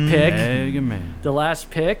last pick, Mega Man. the last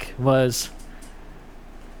pick was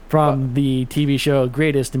from the TV show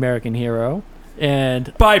Greatest American Hero,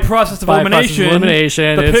 and By process of By process of elimination,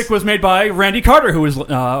 elimination, the it's- pick was made by Randy Carter, who was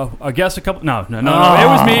a guest a couple. No, it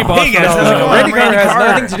was me, boss. Hey, guys, how's it No, going? Randy Carter has Carter.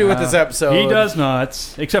 nothing to do with this episode. He does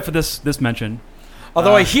not, except for this mention.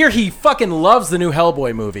 Although I hear he fucking loves the new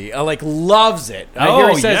Hellboy movie. Like loves it. I hear Oh,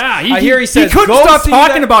 he says, yeah. I hear he says, he couldn't go stop see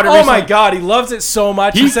talking that. about it Oh my recently. god, he loves it so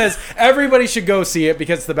much. He says everybody should go see it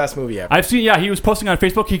because it's the best movie ever. I've seen. Yeah, he was posting on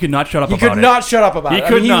Facebook. He could not shut up He about could it. not shut up about He it.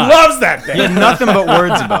 could not. He loves that thing. He had nothing but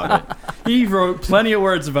words about it. He wrote plenty of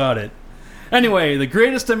words about it. Anyway, the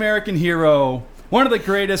Greatest American Hero, one of the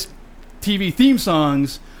greatest TV theme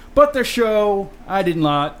songs, but the show I did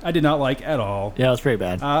not like at all. yeah, it was pretty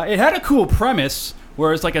bad. It had a cool premise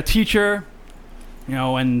where it's like a teacher,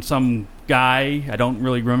 and some guy. I don't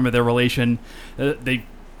really remember their relation. They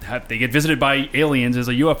get visited by aliens. There's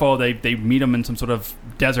a UFO. They meet him in some sort of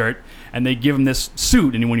desert, and they give him this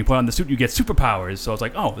suit. And when you put on the suit, you get superpowers. So it's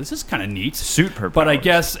like, oh, this is kind of neat. Superpowers. But I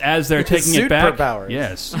guess as they're taking it back, Superpowers.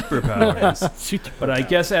 yes, superpowers. But I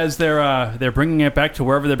guess as they're bringing it back to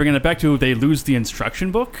wherever they're bringing it back to, they lose the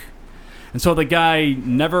instruction book. And so the guy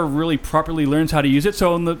never really properly learns how to use it.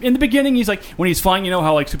 So in the beginning, he's like, when he's flying, you know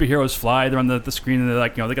how like superheroes fly, they're on the screen and they're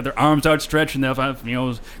like, they got their arms outstretched and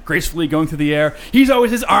they're gracefully going through the air. His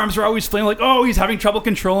arms are always flailing, like, oh, he's having trouble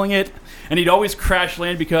controlling it, and he'd always crash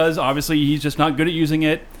land because obviously he's just not good at using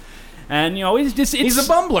it. And he's a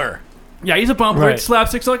bumbler. Yeah, he's a bumper. Right. It's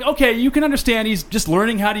slapstick. So, like, okay, you can understand he's just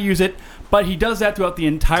learning how to use it, but he does that throughout the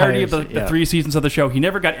entirety of the 3 seasons of the show. He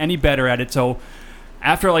never got any better at it. So,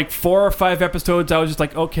 after like 4 or 5 episodes, I was just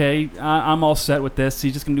like, okay, I'm all set with this.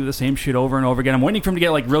 He's just going to do the same shit over and over again. I'm waiting for him to get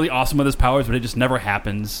like really awesome with his powers, but it just never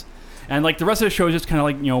happens. And like the rest of the show is just kind of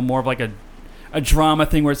like, more of like a drama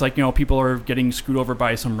thing where it's like, people are getting screwed over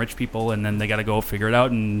by some rich people and then they got to go figure it out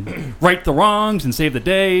and right the wrongs and save the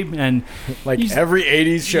day. And like every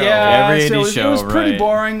 80s show. Yeah, Every so 80s it was show, pretty right.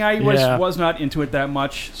 boring. I Yeah. was not into it that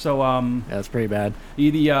much. So That's pretty bad.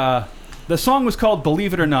 the song was called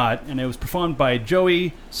 "Believe It or Not," and it was performed by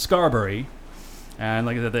Joey Scarberry. And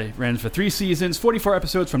like I said, they ran for 3 seasons, 44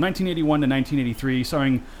 episodes from 1981 to 1983,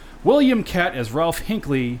 starring William Catt as Ralph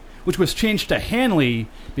Hinckley, which was changed to Hanley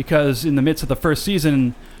because in the midst of the first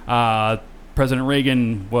season, President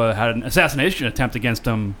Reagan had an assassination attempt against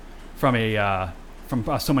him from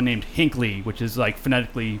someone named Hinckley, which is like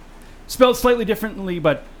phonetically spelled slightly differently,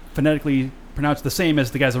 but phonetically pronounced the same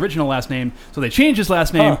as the guy's original last name. So they changed his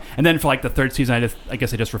last name, and then for like the third season, I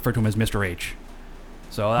guess they just referred to him as Mr. H.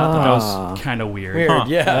 So I thought that was kind of weird. Weird,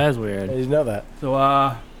 yeah. That is weird. I didn't know that. So,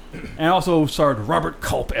 and also starred Robert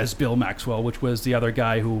Culp as Bill Maxwell, which was the other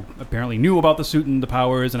guy who apparently knew about the suit and the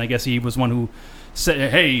powers, and I guess he was one who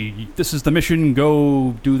said, hey, this is the mission,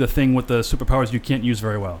 go do the thing with the superpowers you can't use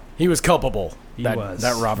very well. He was culpable. That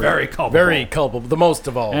Robert. Very culpable. Very culpable. The most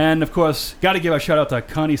of all. And, of course, got to give a shout-out to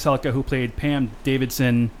Connie Sellecca, who played Pam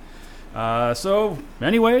Davidson. So,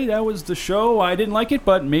 anyway, that was the show. I didn't like it,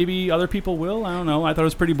 but maybe other people will. I don't know. I thought it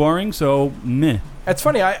was pretty boring, so meh. It's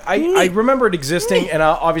funny. I remember it existing, and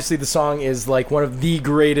obviously the song is like one of the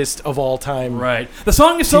greatest of all time. Right. The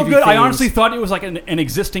song is so TV good. I themes. honestly thought it was like an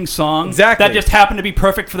existing song. Exactly. That just happened to be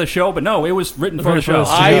perfect for the show, but no, it was written for the show.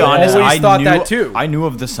 I always thought that too. I knew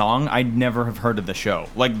of the song. I'd never have heard of the show.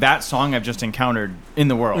 Like that song I've just encountered in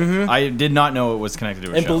the world. Mhm. I did not know it was connected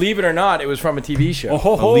to a And show. believe it or not, it was from a TV show.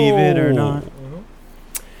 Believe it or not.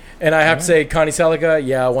 And I have to say, Connie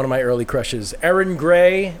Sellecca, one of my early crushes. Erin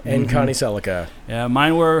Gray and Connie Sellecca. Yeah,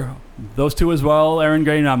 mine were those two as well. Erin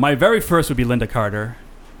Gray. Now, my very first would be Linda Carter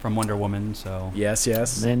from Wonder Woman. So yes.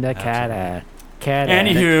 Linda Carter.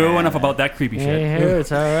 Anywho, enough about that creepy shit. Anywho,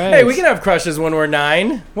 it's all right. Hey, we can have crushes when we're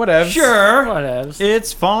 9. Whatever. Sure. Whatever.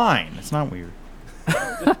 It's fine. It's not weird.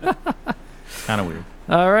 Kind of weird.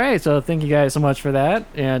 All right, so thank you guys so much for that.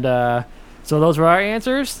 And so those were our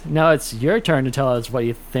answers. Now it's your turn to tell us what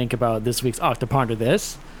you think about this week's Octoponder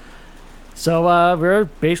This. So we're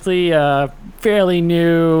basically fairly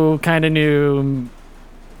new, kind of new,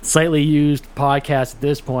 slightly used podcast at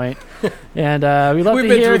this point. And we love We've to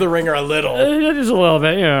been hear... through the ringer a little. Just a little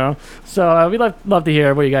bit, you know. So we'd love to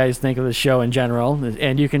hear what you guys think of the show in general.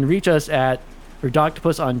 And you can reach us at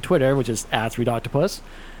Redoctopus on Twitter, which is @Redoctopus.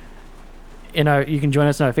 You can join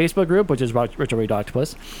us in our Facebook group, which is Retro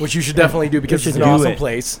Redoctopus. Which you should definitely do because it's an awesome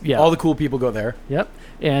place. Yeah. All the cool people go there. Yep.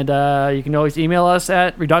 And you can always email us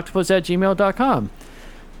at redoctopus@gmail.com.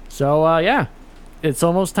 So, yeah. It's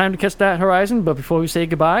almost time to catch that horizon, but before we say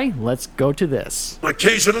goodbye, let's go to this.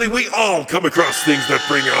 Occasionally, we all come across things that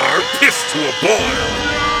bring our piss to a boil.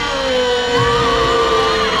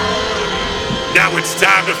 Now it's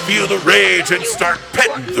time to feel the rage and start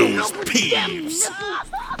petting those peeves.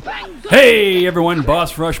 Hey everyone,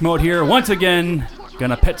 Boss Rush Mode here. Once again,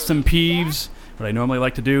 gonna pet some peeves. What I normally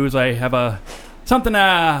like to do is I have something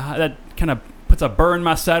that kind of puts a burr in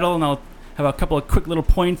my saddle, and I'll have a couple of quick little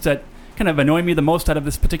points that kind of annoy me the most out of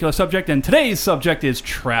this particular subject. And today's subject is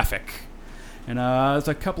traffic. And there's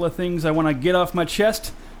a couple of things I want to get off my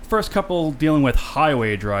chest. First couple dealing with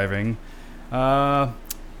highway driving.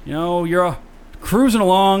 You're cruising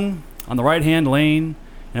along on the right-hand lane,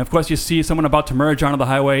 and of course you see someone about to merge onto the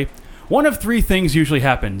highway. One of three things usually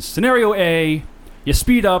happens. Scenario A, you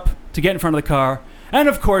speed up to get in front of the car, and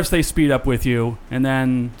of course they speed up with you, and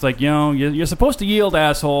then it's like, you're supposed to yield,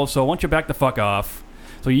 asshole, so why don't you back the fuck off?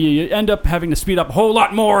 So you end up having to speed up a whole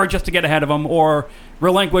lot more just to get ahead of them, or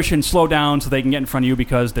relinquish and slow down so they can get in front of you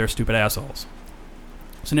because they're stupid assholes.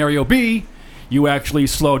 Scenario B, you actually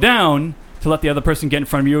slow down to let the other person get in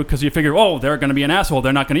front of you because you figure, they're going to be an asshole,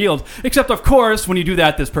 they're not going to yield. Except, of course, when you do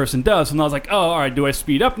that, this person does. And I was like, all right, do I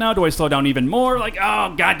speed up now? Do I slow down even more? Like,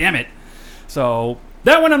 oh, god damn it. So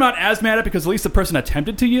that one I'm not as mad at because at least the person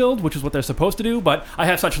attempted to yield, which is what they're supposed to do. But I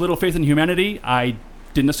have such little faith in humanity, I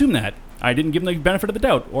didn't assume that. I didn't give them the benefit of the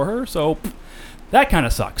doubt, or her, so that kind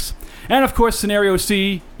of sucks. And, of course, Scenario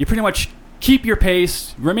C, you pretty much keep your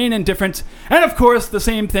pace, remain indifferent, and of course the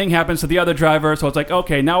same thing happens to the other driver, so it's like,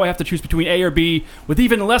 okay, now I have to choose between A or B with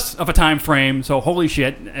even less of a time frame, so holy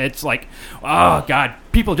shit, it's like, oh god,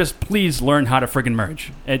 people just please learn how to friggin'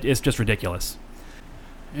 merge. It's just ridiculous.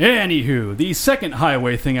 Anywho, the second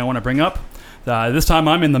highway thing I want to bring up, this time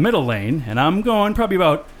I'm in the middle lane, and I'm going probably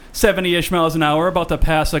about 70-ish miles an hour, about to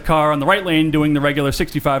pass a car on the right lane doing the regular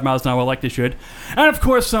 65 miles an hour like they should. And of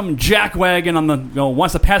course some jackwagon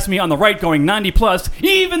wants to pass me on the right going 90 plus,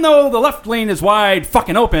 even though the left lane is wide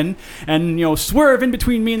fucking open, and swerve in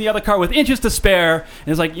between me and the other car with inches to spare. And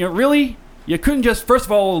it's like, really? You couldn't just, first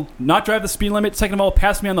of all, not drive the speed limit, second of all,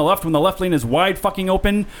 pass me on the left when the left lane is wide fucking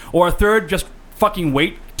open, or third, just fucking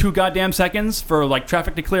wait 2 goddamn seconds for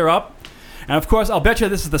traffic to clear up? And of course, I'll bet you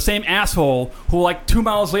this is the same asshole who 2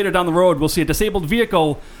 miles later down the road will see a disabled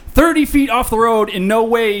vehicle 30 feet off the road, in no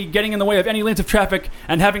way getting in the way of any lanes of traffic,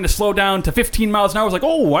 and having to slow down to 15 miles an hour. It's like,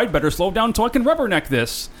 oh, I'd better slow down so I can rubberneck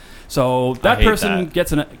this. So that hate person that.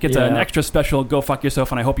 gets an extra special go fuck yourself,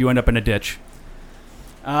 and I hope you end up in a ditch.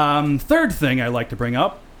 Third thing I like to bring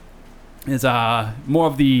up is more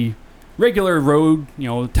of the regular road,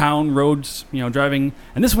 town roads, driving.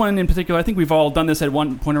 And this one in particular, I think we've all done this at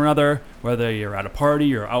one point or another, whether you're at a party,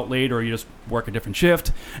 you're out late, or you just work a different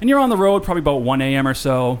shift, and you're on the road probably about 1 a.m. or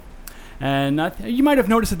so. And you might have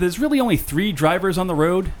noticed that there's really only 3 drivers on the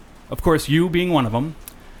road. Of course, you being one of them.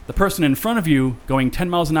 The person in front of you going 10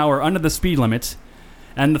 miles an hour under the speed limit.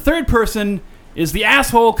 And the third person is the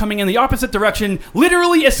asshole coming in the opposite direction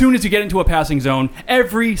literally as soon as you get into a passing zone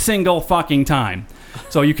every single fucking time.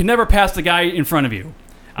 So you can never pass the guy in front of you.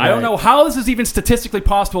 I don't know how this is even statistically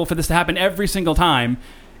possible for this to happen every single time,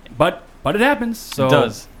 but it happens. So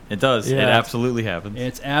It does. Yeah. It absolutely happens.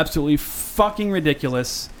 it's absolutely fucking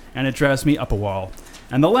ridiculous, and it drives me up a wall.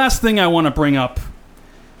 And the last thing I want to bring up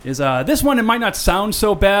is this one. It might not sound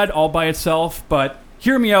so bad all by itself, but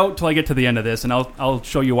hear me out till I get to the end of this, and I'll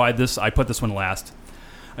show you why I put this one last.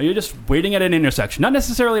 You're just waiting at an intersection, not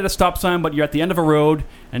necessarily at a stop sign, but you're at the end of a road,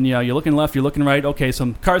 and you're looking left, you're looking right. Okay,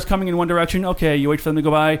 some cars coming in one direction. Okay, you wait for them to go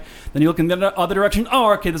by. Then you look in the other direction.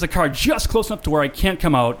 Oh, okay, there's a car just close enough to where I can't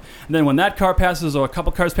come out. And then when that car passes, or a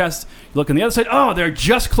couple cars pass, you look on the other side. Oh, they're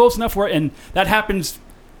just close enough where, and that happens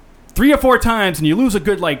 3 or 4 times, and you lose a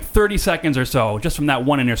good 30 seconds or so just from that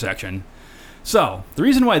one intersection. So the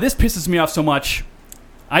reason why this pisses me off so much,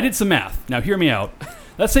 I did some math. Now hear me out.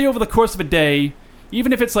 Let's say over the course of a day,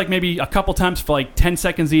 even if it's maybe a couple times for 10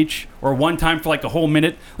 seconds each, or one time for a whole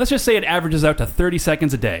minute, let's just say it averages out to 30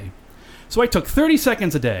 seconds a day. So I took 30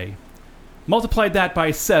 seconds a day, multiplied that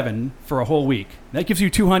by 7 for a whole week. That gives you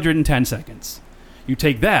 210 seconds. You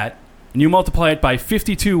take that, and you multiply it by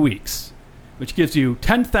 52 weeks, which gives you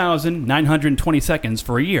 10,920 seconds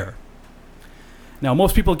for a year. Now,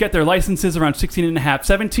 most people get their licenses around 16 and a half,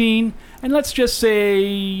 17, and let's just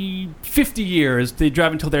say 50 years, they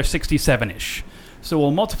drive until they're 67-ish. So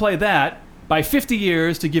we'll multiply that by 50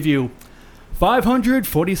 years to give you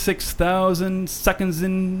 546,000 seconds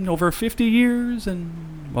in over 50 years.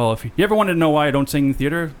 And, well, if you ever wanted to know why I don't sing in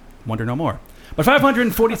theater, wonder no more. But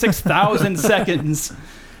 546,000 seconds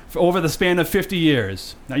over the span of 50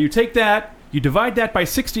 years. Now you take that, you divide that by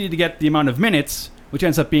 60 to get the amount of minutes, which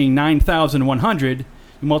ends up being 9,100. You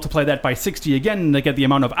multiply that by 60 again to get the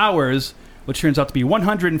amount of hours, which turns out to be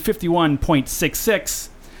 151.66.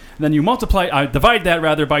 Then you divide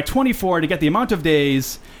that by 24 to get the amount of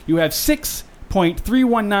days. You have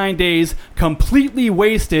 6.319 days completely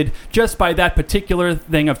wasted just by that particular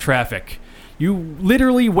thing of traffic. You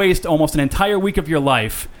literally waste almost an entire week of your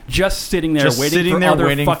life just sitting there waiting for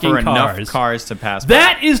other fucking cars. Enough cars to pass by.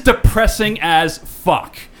 That is depressing as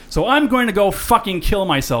fuck. So I'm going to go fucking kill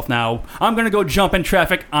myself now. I'm going to go jump in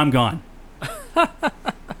traffic. I'm gone.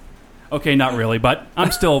 Okay, not really, but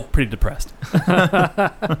I'm still pretty depressed.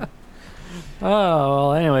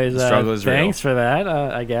 Well, anyways, The struggle is real. thanks for that,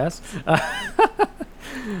 I guess.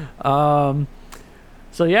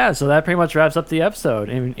 So that pretty much wraps up the episode.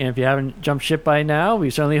 And if you haven't jumped ship by now, we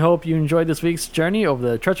certainly hope you enjoyed this week's journey over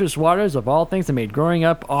the treacherous waters of all things that made growing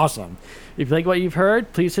up awesome. If you like what you've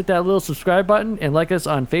heard, please hit that little subscribe button and like us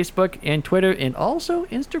on Facebook and Twitter and also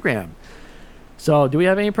Instagram. So, do we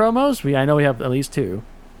have any promos? I know we have at least 2.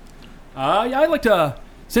 Yeah, I'd like to,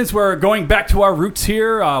 since we're going back to our roots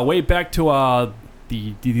here, way back to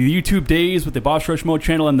the YouTube days with the Boss Rush Mode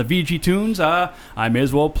channel and the VG Tunes, I may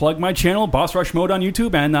as well plug my channel, Boss Rush Mode on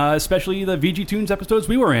YouTube, and especially the VG Tunes episodes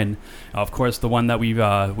we were in. Of course, the one that we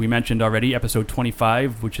mentioned already, episode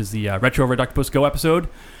 25, which is the Retro Reductibus Go episode.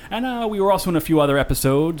 And we were also in a few other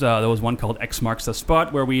episodes. There was one called X Marks the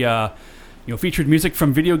Spot, where we featured music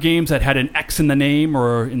from video games that had an X in the name,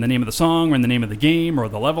 or in the name of the song, or in the name of the game, or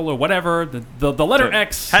the level, or whatever. The letter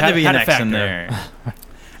X had to be an a X factor in there.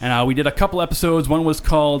 And we did a couple episodes. One was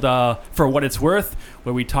called For What It's Worth,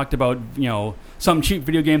 where we talked about, some cheap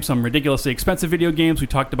video games, some ridiculously expensive video games. We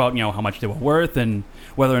talked about, how much they were worth and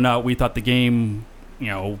whether or not we thought the game,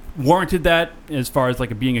 warranted that as far as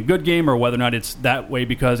being a good game, or whether or not it's that way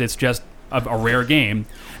because it's just a rare game.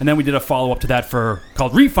 And then we did a follow-up to that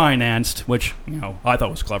called Refinanced, which, I thought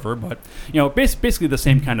was clever, but, basically the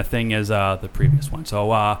same kind of thing as the previous one.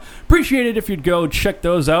 So, appreciate it if you'd go check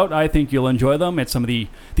those out. I think you'll enjoy them. It's some of the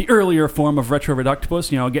earlier form of Retro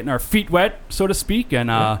Reductibus, getting our feet wet, so to speak,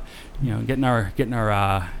 and, getting our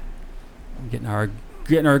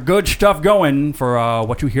good stuff going for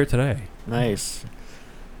what you hear today. Nice.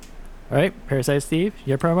 All right, Parasite Steve,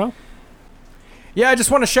 your promo? Yeah, I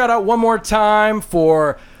just want to shout out one more time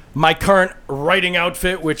for my current writing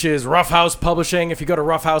outfit, which is Roughhouse Publishing. If you go to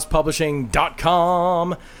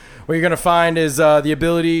roughhousepublishing.com, what you're going to find is the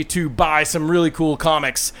ability to buy some really cool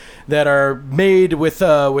comics that are made with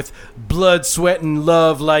blood, sweat, and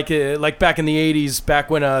love, like back in the 80s, back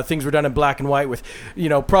when things were done in black and white with,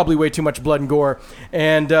 probably way too much blood and gore.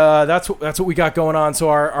 And that's what we got going on. So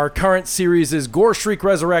our current series is Gore Shriek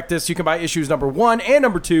Resurrectus. You can buy issues number 1 and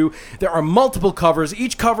number 2. There are multiple covers.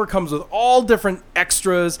 Each cover comes with all different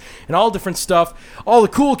extras and all different stuff. All the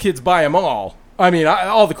cool kids buy them all. I mean,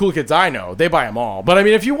 all the cool kids I know, they buy them all. But I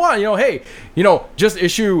mean, if you want, just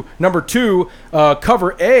issue number 2,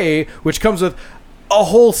 cover A, which comes with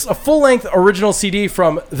a full-length original CD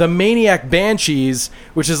from the Maniac Banshees,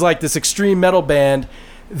 which is like this extreme metal band.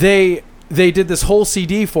 They did this whole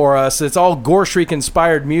CD for us. It's all Gore Shriek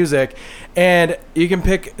inspired music, and you can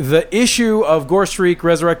pick the issue of Gore Shriek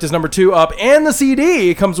Resurrectus number 2 up, and the CD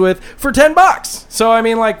it comes with for $10. So I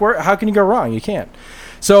mean, like, how can you go wrong? You can't.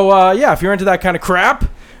 So, if you're into that kind of crap,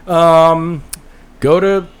 go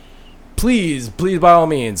to, please, by all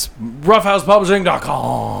means,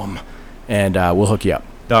 roughhousepublishing.com, and we'll hook you up.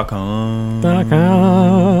 .com.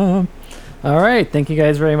 All right. Thank you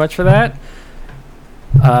guys very much for that.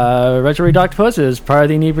 Retro Read Octopus is part of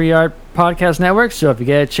the Inebriart Podcast Network, so if you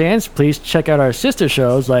get a chance, please check out our sister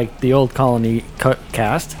shows like the Old Colony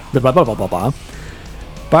Cast, the blah, blah, blah, blah, blah.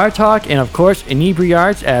 Bar Talk, and of course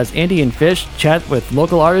Inebriarts, as Andy and Fish chat with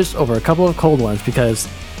local artists over a couple of cold ones because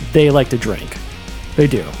they like to drink. They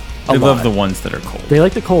do. They love the ones that are cold. They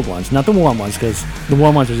like the cold ones, not the warm ones, because the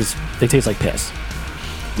warm ones they taste like piss.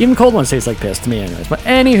 Even cold ones taste like piss to me anyways. But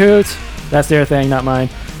any hoots, that's their thing, not mine.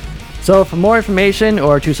 So for more information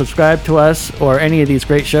or to subscribe to us or any of these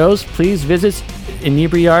great shows, please visit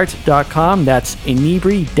inebriart.com. That's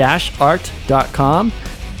inebri-art.com.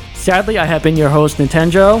 Sadly, I have been your host,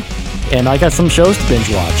 Nintendo, and I got some shows to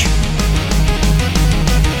binge watch.